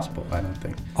really possible, I don't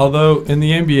think. Although in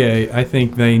the NBA, I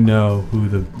think they know who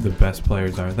the best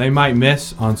players are. They might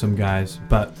miss on some guys,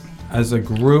 but as a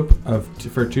group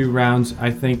for 2 rounds,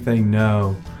 I think they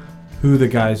know who the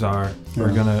guys are who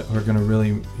are gonna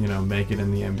really make it in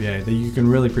the NBA. That you can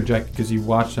really project because you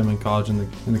watch them in college,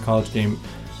 and the college game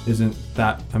isn't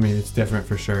that. I mean, it's different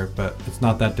for sure, but it's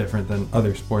not that different than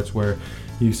other sports where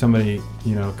somebody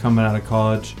coming out of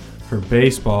college for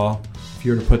baseball. If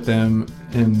you were to put them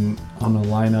on a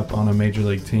lineup on a major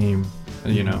league team,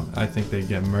 I think they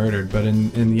get murdered. But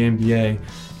in the NBA,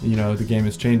 the game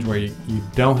has changed where you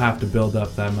don't have to build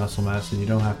up that muscle mass, and you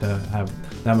don't have to have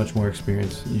that much more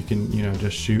experience. You can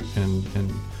just shoot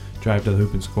and drive to the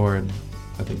hoop and score, and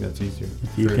I think that's easier.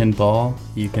 If you can ball,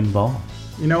 you can ball.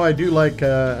 I do like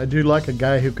a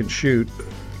guy who can shoot,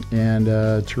 and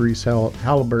Therese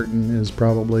Halliburton is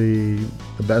probably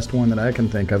the best one that I can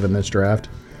think of in this draft.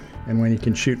 And when you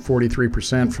can shoot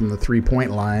 43% from the 3-point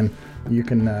line, you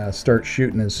can start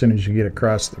shooting as soon as you get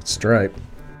across the stripe.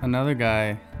 Another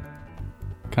guy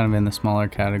kind of in the smaller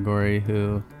category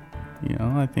who,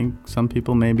 I think some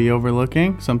people may be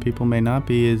overlooking, some people may not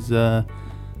be, is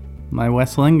my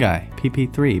West Lynn guy,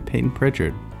 PP3, Peyton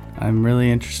Pritchard. I'm really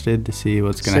interested to see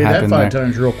what's going to happen there. Say that 5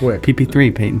 times real quick.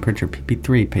 PP3, Peyton Pritchard,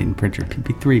 PP3, Peyton Pritchard,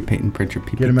 PP3, Peyton Pritchard,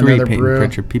 PP3, Peyton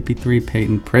Pritchard, PP3,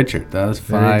 Peyton Pritchard. That was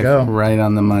 5 right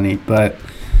on the money. But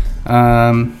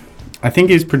I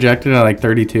think he's projected at like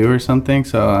 32 or something,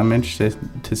 so I'm interested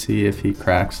to see if he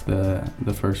cracks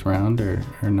the first round or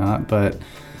not. But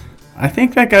I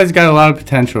think that guy's got a lot of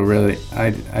potential, really.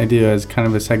 I do, as kind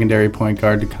of a secondary point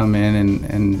guard to come in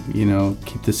and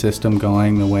keep the system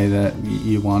going the way that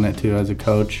you want it to as a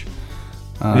coach.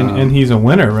 And he's a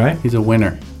winner, right? He's a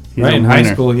winner. In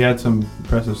high school, he had some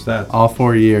impressive stats. All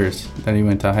 4 years that he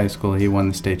went to high school, he won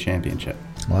the state championship.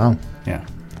 Wow. Yeah.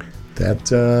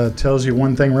 That tells you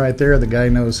one thing right there. The guy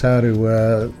knows how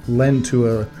to lend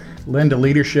to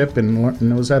leadership and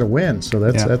knows how to win. So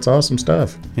that's awesome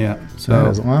stuff. Yeah. So that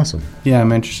is awesome. Yeah,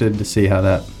 I'm interested to see how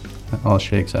that all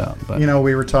shakes out. But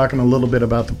we were talking a little bit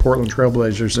about the Portland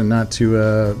Trailblazers, and not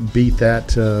to beat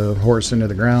that horse into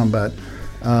the ground, but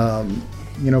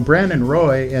Brandon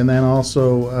Roy, and then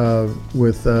also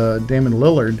with Damon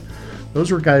Lillard. Those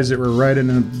were guys that were right in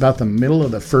about the middle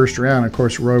of the first round. Of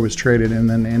course, Roy was traded and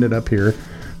then ended up here.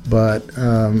 But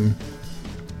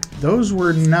those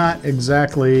were not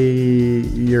exactly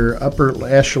your upper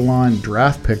echelon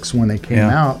draft picks when they came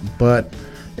out. But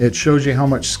it shows you how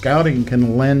much scouting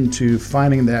can lend to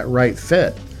finding that right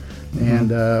fit.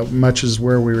 Mm-hmm. And much as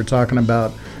where we were talking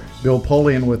about Bill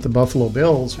Polian with the Buffalo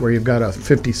Bills, where you've got a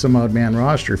 50-some-odd man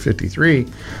roster, 53,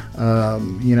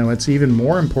 it's even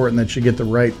more important that you get the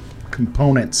right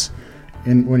components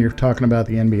when you're talking about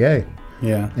the NBA.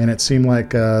 Yeah. And it seemed like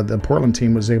the Portland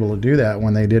team was able to do that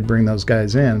when they did bring those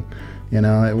guys in.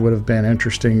 It would have been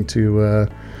interesting to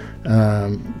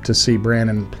see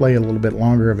Brandon play a little bit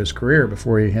longer of his career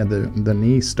before he had the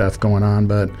knee stuff going on.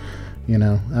 But, I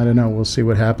don't know. We'll see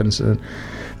what happens.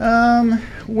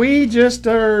 We just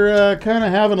are kind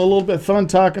of having a little bit of fun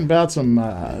talking about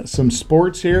some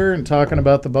sports here and talking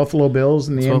about the Buffalo Bills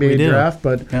and the NBA draft.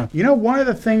 But, one of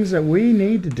the things that we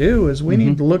need to do is we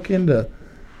need to look into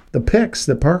the picks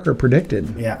that Parker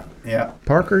predicted. Yeah.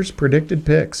 Parker's predicted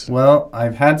picks. Well,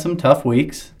 I've had some tough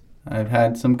weeks. I've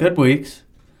had some good weeks.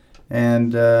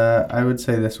 And I would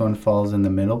say this one falls in the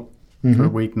middle for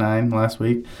week 9 last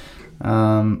week.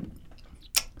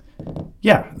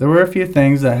 There were a few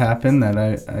things that happened that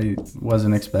I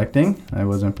wasn't expecting. I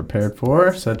wasn't prepared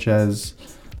for, such as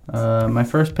my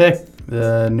first pick,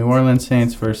 the New Orleans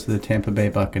Saints versus the Tampa Bay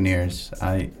Buccaneers.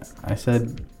 I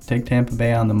said take Tampa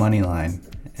Bay on the money line,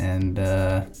 and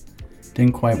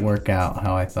didn't quite work out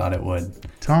how I thought it would.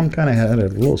 Tom kind of had a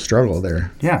little struggle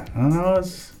there. Yeah, I don't know.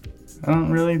 I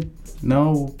don't really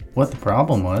know what the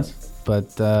problem was,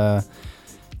 but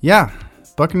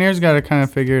Buccaneers got to kind of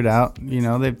figure it out.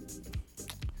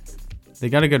 They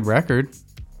got a good record,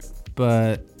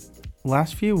 but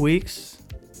last few weeks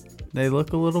they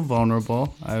look a little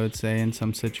vulnerable, I would say, in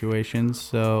some situations.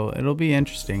 So it'll be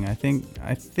interesting. I think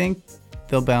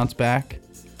they'll bounce back.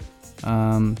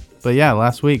 But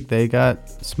last week they got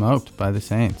smoked by the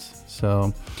Saints,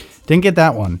 so didn't get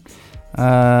that one.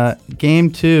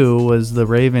 Game 2 was the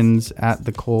Ravens at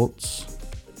the Colts.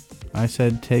 I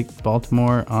said take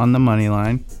Baltimore on the money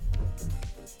line.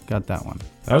 Got that one.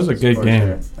 That was a good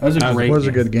game. That was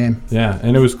a good game. Yeah,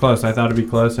 and it was close. I thought it'd be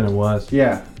close, and it was.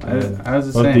 Yeah, I was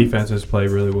the both same. defenses played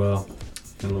really well,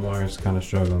 and Lamar's kind of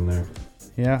struggling there.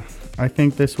 Yeah, I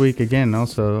think this week again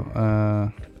also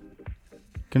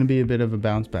going to be a bit of a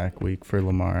bounce back week for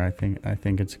Lamar. I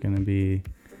think it's going to be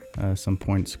some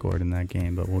points scored in that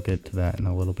game, but we'll get to that in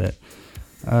a little bit.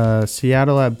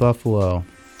 Seattle at Buffalo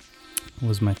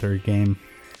was my third game.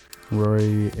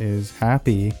 Rory is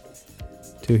happy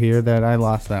to hear that I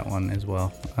lost that one as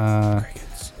well.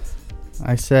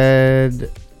 I said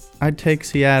I'd take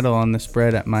Seattle on the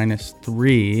spread at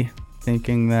 -3,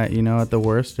 thinking that, at the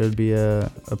worst it would be a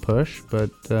push,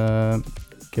 but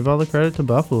give all the credit to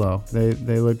Buffalo.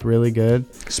 They looked really good.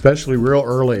 Especially real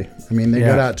early. I mean, they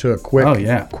got out to a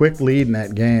quick lead in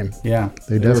that game. Yeah.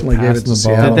 They definitely gave it to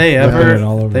Seattle. Did they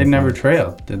ever? They never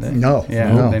trailed, did they? No.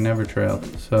 Yeah, no. They never trailed.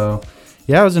 So,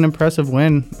 it was an impressive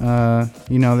win.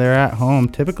 They're at home.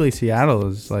 Typically, Seattle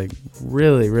is like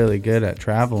really, really good at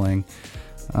traveling.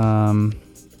 But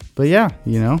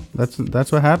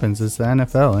that's what happens. It's the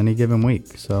NFL any given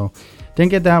week. So,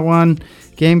 didn't get that one.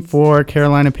 Game 4,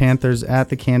 Carolina Panthers at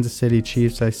the Kansas City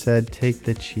Chiefs. I said take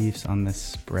the Chiefs on the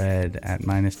spread at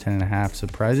 -10.5.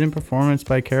 Surprising performance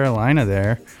by Carolina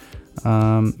there.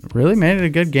 Really made it a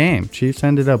good game. Chiefs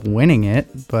ended up winning it,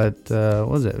 but what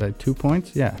was it, like 2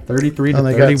 points? Yeah, 33 to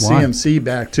 31. They got CMC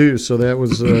back too, so that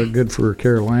was good for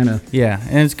Carolina. Yeah,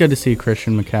 and it's good to see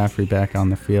Christian McCaffrey back on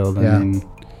the field. I mean,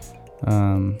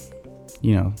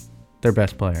 their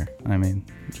best player. I mean,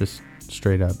 just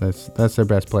straight up, that's their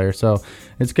best player. So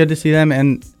it's good to see them,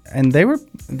 and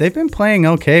they've been playing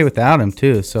okay without him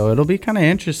too. So it'll be kind of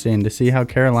interesting to see how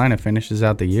Carolina finishes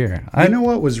out the year. You know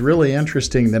what was really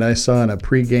interesting that I saw in a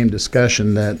pregame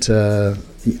discussion, that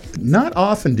not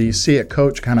often do you see a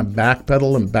coach kind of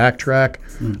backpedal and backtrack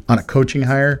on a coaching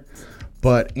hire,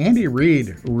 but Andy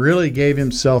Reid really gave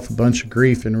himself a bunch of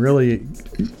grief and really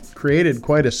created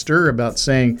quite a stir about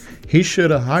saying he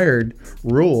should have hired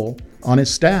Rule on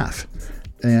his staff.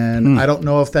 And I don't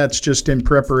know if that's just in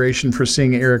preparation for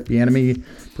seeing Eric Bieniemy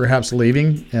perhaps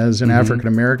leaving as an African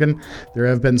American. There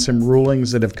have been some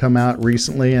rulings that have come out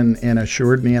recently and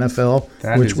assured in the NFL,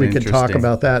 which we could talk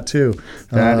about that too.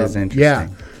 That is interesting. Yeah,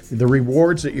 the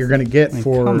rewards that you're going to get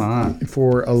for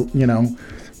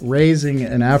raising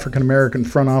an African American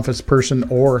front office person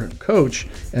or coach,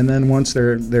 and then once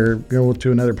they're going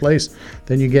to another place,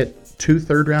 then you get 2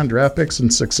 third-round draft picks in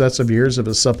successive years of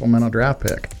a supplemental draft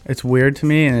pick. It's weird to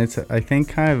me, and it's, I think,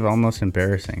 kind of almost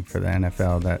embarrassing for the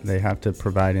NFL that they have to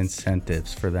provide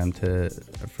incentives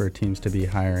for teams to be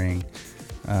hiring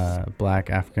black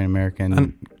African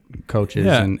American coaches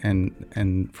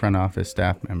and front office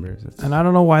staff members. And I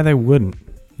don't know why they wouldn't.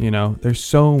 There's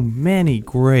so many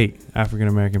great African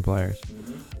American players.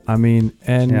 I mean,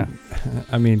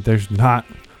 there's not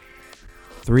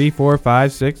 3, 4,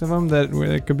 5, 6 of them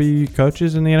that could be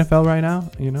coaches in the NFL right now.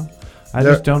 I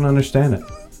just don't understand it.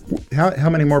 How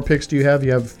many more picks do you have?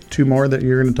 You have 2 more that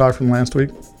you're going to talk from last week?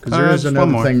 Because there is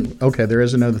another thing. Okay, there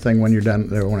is another thing when you're done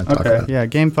that I want to talk about. Yeah,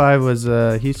 Game 5 was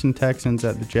Houston Texans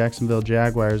at the Jacksonville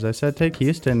Jaguars. I said take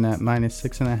Houston at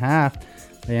 -6.5.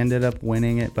 They ended up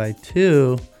winning it by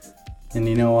 2. And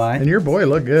you know why? And your boy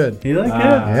looked good. He looked good.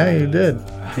 Yeah, he did.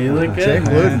 He looked good.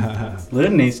 Jake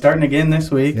Luden, he's starting again this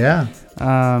week. Yeah.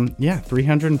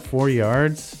 304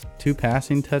 yards, 2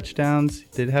 passing touchdowns.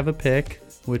 Did have a pick,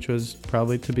 which was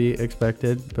probably to be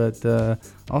expected, but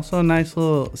also a nice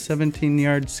little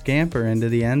 17-yard scamper into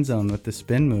the end zone with the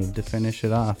spin move to finish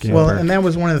it off. Well, and that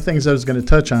was one of the things I was going to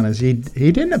touch on is he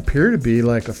didn't appear to be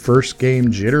like a first-game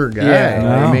jitter guy. Yeah, no.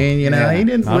 I mean, he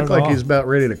didn't look like he was about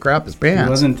ready to crap his pants. He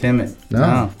wasn't timid.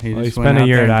 No. He spent a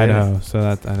year at Idaho, so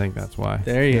I think that's why.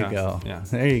 There you go. Yeah.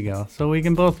 There you go. So we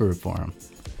can both root for him.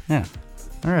 Yeah.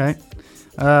 All right.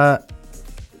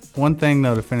 One thing,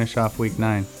 though, to finish off Week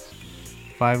 9.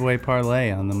 5-way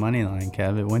parlay on the money line,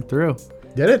 Kev. It went through.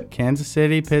 Did it? Kansas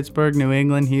City, Pittsburgh, New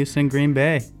England, Houston, Green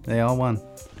Bay. They all won.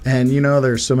 And,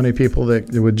 there's so many people that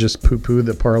would just poo-poo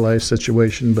the parlay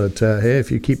situation. But, hey, if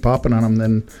you keep popping on them,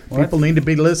 then people need to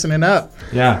be listening up.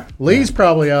 Yeah. Lee's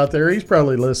probably out there. He's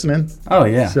probably listening. Oh,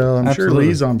 yeah. So I'm sure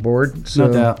Lee's on board. So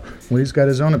no doubt. Lee's got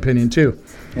his own opinion, too.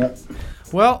 Yep.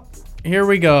 Well, here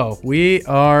we go. We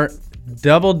are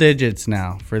double digits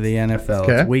now for the NFL.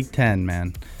 Okay. It's Week 10,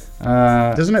 man.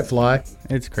 Doesn't it fly?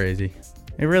 It's crazy.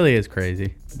 It really is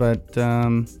crazy. But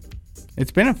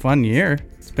it's been a fun year.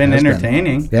 It's been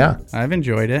entertaining. Yeah. I've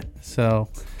enjoyed it. So,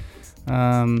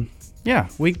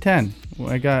 Week 10.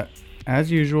 I got,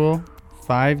 as usual,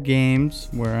 5 games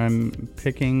where I'm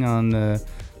picking on the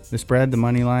spread, the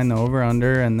money line, the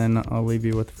over-under, and then I'll leave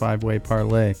you with the 5-way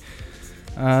parlay.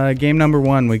 Game number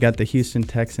 1, we got the Houston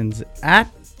Texans at...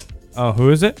 Oh, who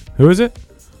is it?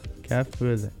 Kev,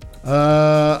 who is it?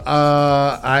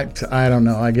 I don't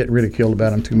know. I get ridiculed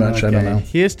about them too much. Okay. I don't know.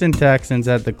 Houston Texans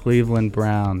at the Cleveland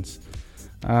Browns.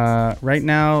 Right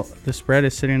now, the spread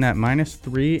is sitting at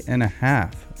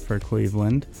 -3.5 for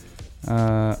Cleveland.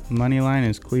 Money line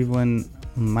is Cleveland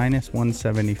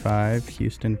 -175,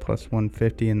 Houston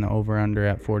 +150, and the over/under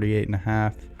at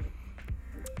 48.5.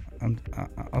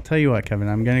 I'll tell you what, Kevin.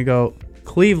 I'm gonna go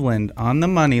Cleveland on the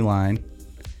money line,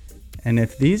 and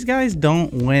if these guys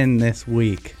don't win this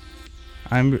week,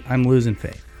 I'm losing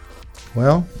faith.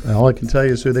 Well, all I can tell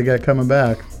you is who they got coming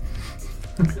back.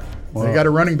 They got a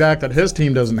running back that his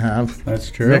team doesn't have.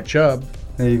 That's true. Nick Chubb.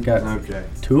 They got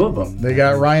 2 of them. They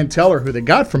got Ryan Teller, who they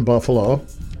got from Buffalo.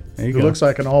 Who looks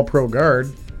like an all-pro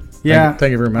guard. Yeah.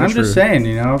 Thank you very much. I'm just saying,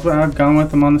 I've gone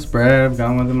with them on the spread. I've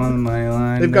gone with them on the money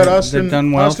line. They've got Austin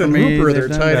for me. Hooper, their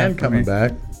tight end, coming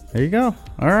back. There you go.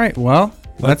 All right. Well,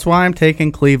 that's why I'm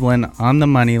taking Cleveland on the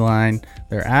money line.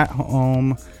 They're at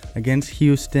home against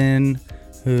Houston,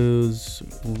 who's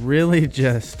really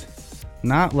just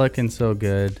not looking so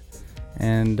good.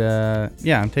 And,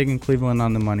 I'm taking Cleveland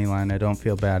on the money line. I don't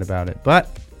feel bad about it. But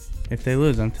if they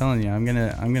lose, I'm telling you, I'm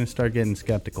gonna start getting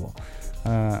skeptical.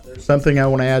 Something I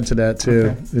want to add to that,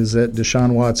 too, is that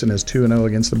Deshaun Watson is 2-0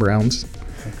 against the Browns.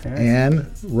 Okay. And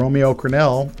Romeo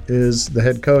Crennel is the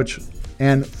head coach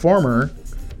and former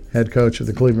head coach of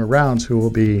the Cleveland Browns, who will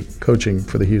be coaching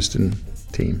for the Houston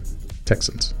team,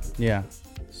 Texans. Yeah.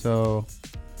 So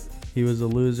he was a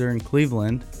loser in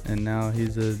Cleveland, and now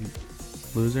he's a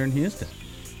loser in Houston.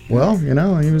 Well,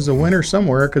 he was a winner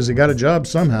somewhere because he got a job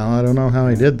somehow. I don't know how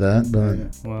he did that, but...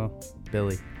 Well,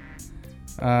 Billy.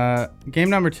 Game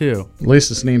number 2. At least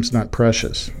his name's not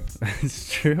Precious.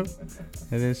 It's true.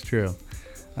 It is true.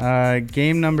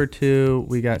 Game number 2,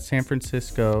 we got San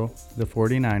Francisco, the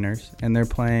 49ers, and they're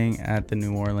playing at the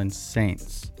New Orleans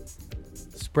Saints.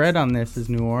 Spread on this is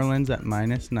New Orleans at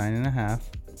 -9.5.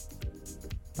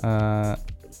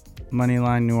 money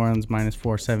line New Orleans minus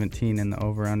 417 and the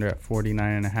over-under at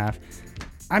 49.5.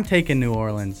 I'm taking New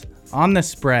Orleans on the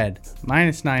spread,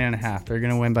 minus 9.5. They're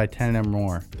going to win by 10 or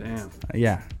more. Damn.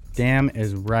 Yeah, damn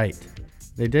is right.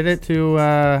 They did it to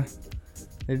the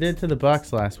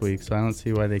Bucs last week, so I don't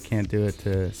see why they can't do it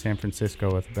to San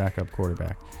Francisco with a backup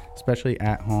quarterback, especially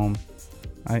at home.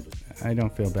 I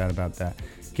don't feel bad about that.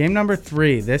 Game number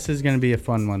 3. This is going to be a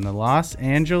fun one. The Los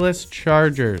Angeles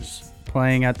Chargers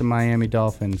playing at the Miami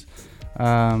Dolphins.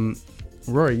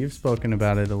 Rory, you've spoken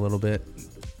about it a little bit.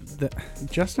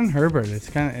 Justin Herbert,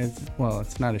 it's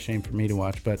not a shame for me to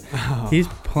watch, but he's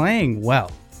playing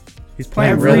well. He's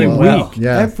playing really well.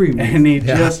 Yeah. Every week. And he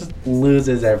just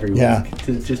loses every week.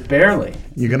 Just barely.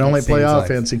 You can only play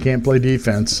offense. You can't play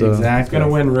defense. So. Exactly. He's going to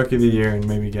win Rookie of the Year and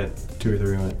maybe get 2 or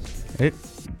 3 wins.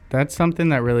 That's something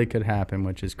that really could happen,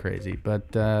 which is crazy.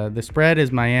 But the spread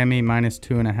is Miami minus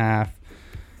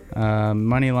 2.5.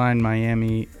 Money line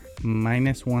Miami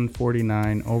minus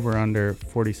 149. Over under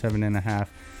 47.5.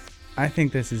 I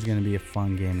think this is going to be a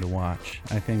fun game to watch.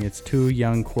 I think it's 2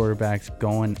 young quarterbacks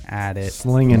going at it.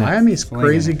 Miami's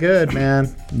crazy good,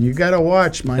 man. You got to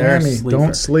watch Miami.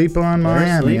 Don't sleep on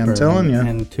Miami. I'm telling you.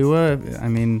 And Tua, I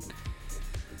mean,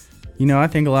 I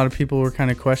think a lot of people were kind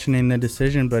of questioning the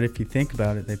decision, but if you think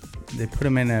about it, they put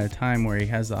him in at a time where he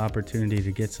has the opportunity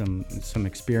to get some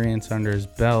experience under his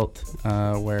belt,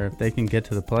 where if they can get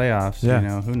to the playoffs,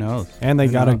 who knows? And they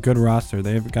got a good roster.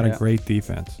 They've got a great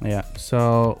defense. Yeah.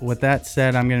 So with that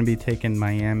said, I'm going to be taking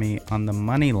Miami on the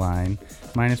money line,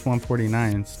 minus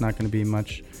 149. It's not going to be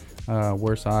much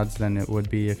worse odds than it would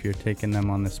be if you're taking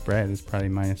them on the spread. It's probably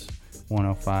minus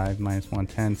 105, minus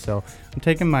 110. So I'm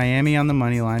taking Miami on the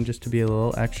money line just to be a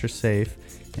little extra safe,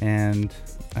 and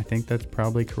I think that's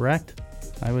probably correct.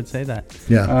 I would say that.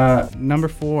 Yeah. Number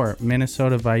 4,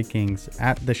 Minnesota Vikings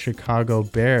at the Chicago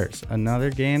Bears. Another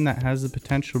game that has the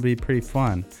potential to be pretty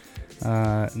fun.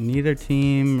 Neither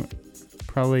team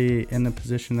probably in the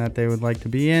position that they would like to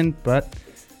be in, but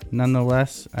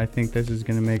nonetheless, I think this is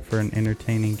going to make for an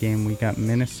entertaining game. We got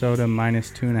Minnesota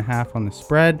minus 2.5 on the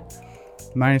spread.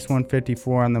 Minus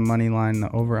 154 on the money line,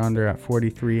 the over-under at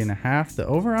 43.5. The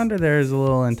over-under there is a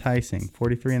little enticing,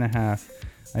 43.5.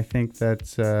 I think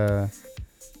that's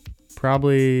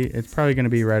probably going to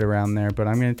be right around there, but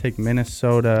I'm going to take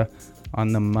Minnesota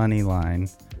on the money line.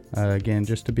 Again,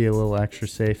 just to be a little extra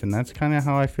safe, and that's kind of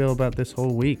how I feel about this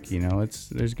whole week. There's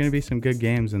going to be some good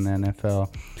games in the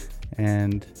NFL,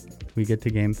 and we get to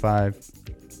Game 5.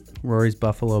 Rory's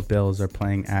Buffalo Bills are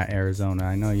playing at Arizona.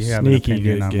 I know you have an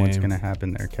opinion on what's going to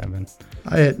happen there, Kevin.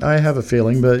 I have a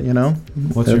feeling, but,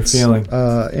 What's your feeling?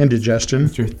 Indigestion.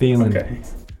 What's your feeling? Okay.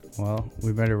 Well,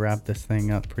 we better wrap this thing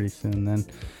up pretty soon then.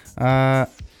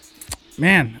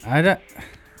 Man, I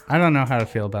don't know how to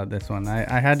feel about this one.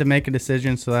 I had to make a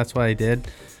decision, so that's what I did.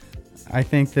 I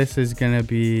think this is going to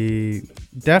be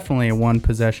definitely a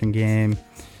one-possession game.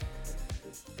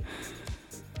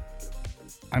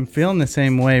 I'm feeling the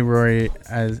same way, Rory,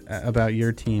 about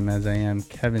your team as I am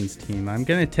Kevin's team. I'm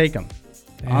going to take them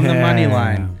on the money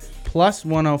line, plus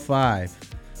 105.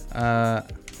 But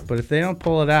if they don't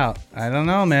pull it out, I don't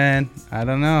know, man. I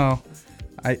don't know.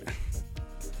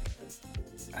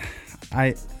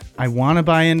 I want to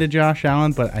buy into Josh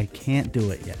Allen, but I can't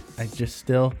do it yet. I just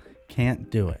still can't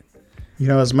do it.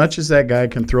 As much as that guy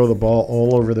can throw the ball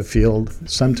all over the field,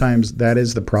 sometimes that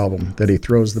is the problem, that he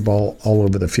throws the ball all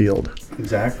over the field.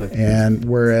 Exactly. And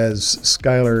whereas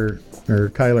Kyler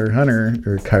Hunter,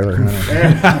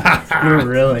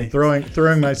 really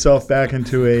throwing myself back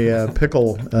into a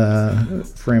pickle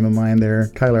frame of mind there.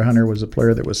 Kyler Hunter was a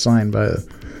player that was signed by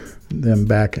them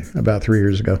back about 3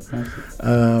 years ago.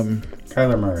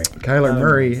 Kyler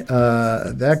Murray,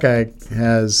 that guy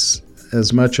has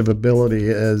as much of ability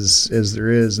as there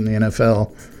is in the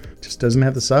NFL. Just doesn't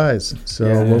have the size.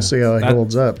 So we'll see how he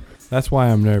holds up. That's why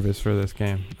I'm nervous for this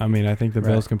game. I mean, I think the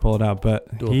Bills can pull it out, but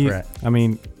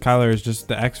Kyler is just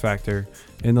the X factor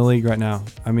in the league right now.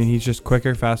 I mean, he's just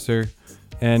quicker, faster,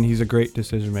 and he's a great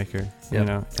decision maker.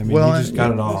 Yep. He just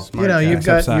got it all.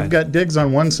 You've got Diggs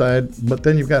on one side, but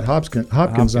then you've got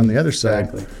Hopkins on the other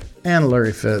side, and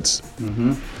Larry Fitz.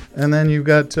 Mm-hmm. And then you've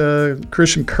got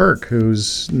Christian Kirk,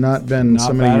 who's not been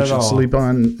somebody you should sleep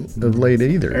on of late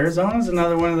either. Arizona's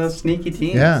another one of those sneaky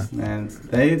teams. Yeah. And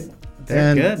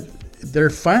they're good. They're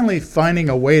finally finding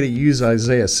a way to use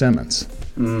Isaiah Simmons.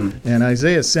 And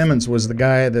Isaiah Simmons was the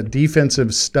guy, the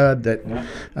defensive stud that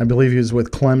I believe he was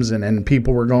with Clemson, and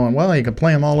people were going, well, you can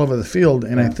play him all over the field.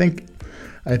 And I think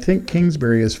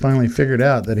Kingsbury has finally figured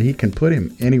out that he can put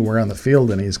him anywhere on the field,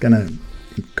 and he's going to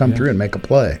come through and make a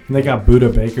play. And they got Buda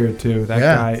Baker, too. That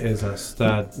Yeah. guy is a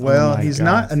stud. Well, Oh my he's God.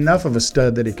 not enough of a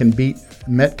stud that he can beat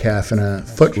Metcalf in a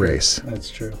foot race. That's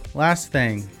true. Last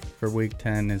thing for Week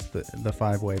 10 is the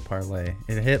five-way parlay.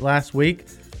 It hit last week.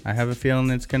 I have a feeling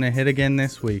it's going to hit again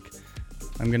this week.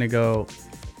 I'm going to go,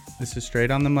 this is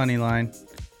straight on the money line,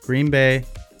 Green Bay,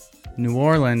 New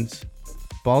Orleans,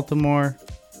 Baltimore,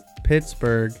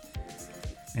 Pittsburgh,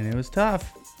 and it was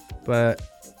tough, but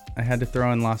I had to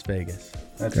throw in Las Vegas.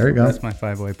 There you go. That's my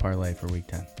five-way parlay for Week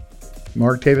 10.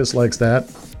 Mark Davis likes that.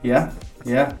 Yeah.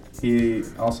 He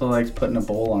also likes putting a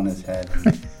bowl on his head.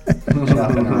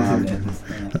 Chopping around it.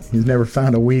 Yeah. He's never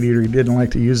found a weed eater he didn't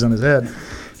like to use on his head.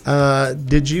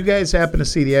 Did you guys happen to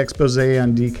see the expose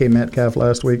on DK Metcalf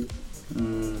last week?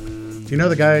 Do you know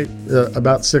the guy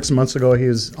about 6 months ago, he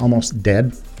was almost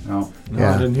dead? No. No,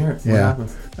 I didn't hear it. What happened?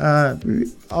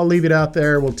 I'll leave it out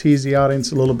there. We'll tease the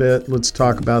audience a little bit. Let's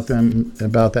talk about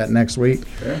that next week.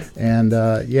 Sure. And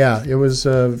it was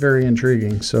very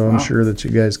intriguing. So I'm sure that you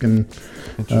guys can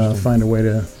find a way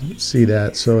to see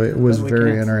that. So it was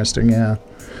very interesting. Yeah.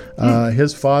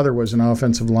 His father was an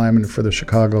offensive lineman for the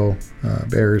Chicago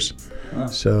Bears.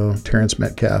 So Terrence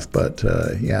Metcalf. But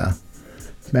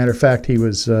matter of fact, he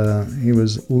was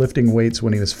lifting weights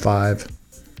when he was 5.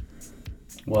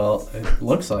 Well, it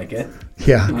looks like it.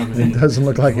 Yeah, it doesn't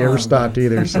look like he ever stopped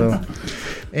either. So,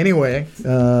 anyway,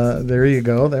 there you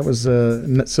go. That was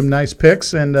some nice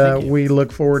picks, and we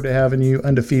look forward to having you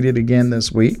undefeated again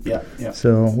this week. Yeah.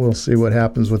 So we'll see what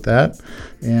happens with that.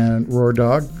 And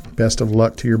RorDog, best of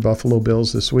luck to your Buffalo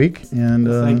Bills this week. And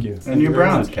Thank you. And your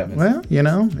Browns, Kevin. Well,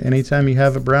 anytime you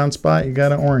have a brown spot, you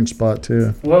got an orange spot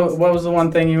too. What was the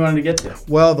one thing you wanted to get to?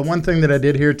 Well, the one thing that I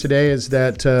did hear today is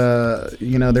that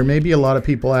there may be a lot of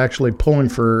people actually pulling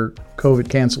for COVID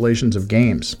cancellations of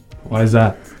games. Why is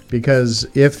that? Because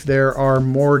if there are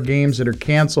more games that are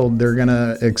canceled, they're going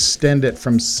to extend it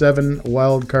from 7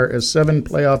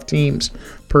 playoff teams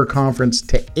per conference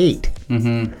to 8.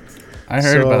 Mm-hmm. I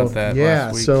heard about that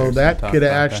last week. So that could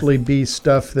actually be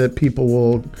stuff that people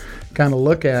will kind of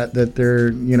look at, that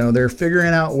they're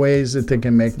figuring out ways that they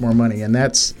can make more money. And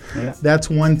that's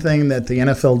one thing that the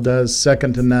NFL does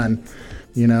second to none.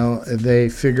 They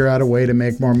figure out a way to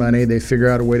make more money. They figure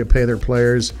out a way to pay their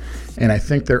players. And I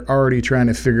think they're already trying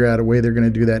to figure out a way they're going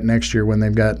to do that next year when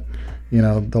they've got,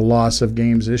 the loss of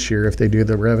games this year. If they do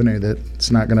the revenue, that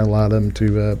it's not going to allow them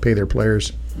to pay their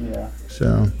players. Yeah.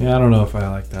 So. Yeah, I don't know if I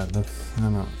like that. I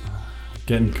don't know.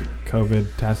 Getting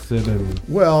COVID tested and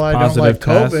well, I don't like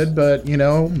COVID, but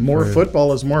more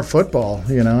football is more football.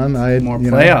 And more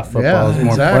playoff football is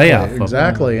more playoff football.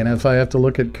 Exactly. And if I have to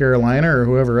look at Carolina or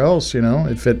whoever else,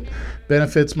 if it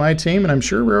benefits my team, and I'm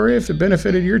sure, Rory, if it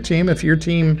benefited your team, if your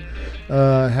team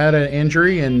had an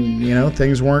injury and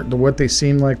things weren't what they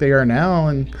seem like they are now,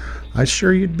 and I'm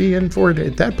sure you'd be in for it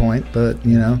at that point. But I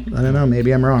don't know.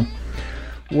 Maybe I'm wrong.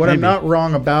 What I'm not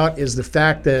wrong about is the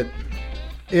fact that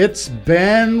it's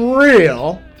been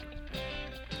real.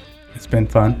 It's been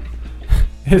fun.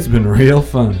 It's been real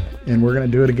fun. And we're going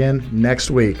to do it again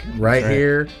next week, right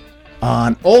here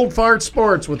on Old Fart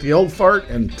Sports with the Old Fart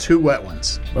and 2 wet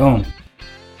ones. Boom.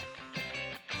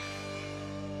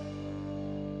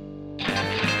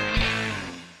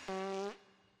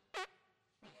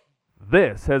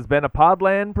 This has been a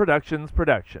Podland Productions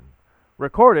production,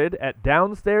 recorded at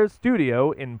Downstairs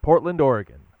Studio in Portland,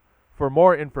 Oregon. For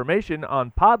more information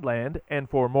on Podland and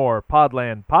for more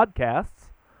Podland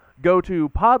podcasts, go to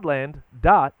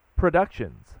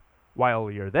podland.productions.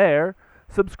 While you're there,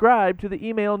 subscribe to the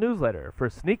email newsletter for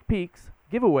sneak peeks,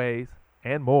 giveaways,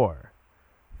 and more.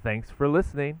 Thanks for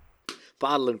listening.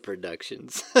 Podland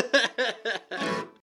Productions.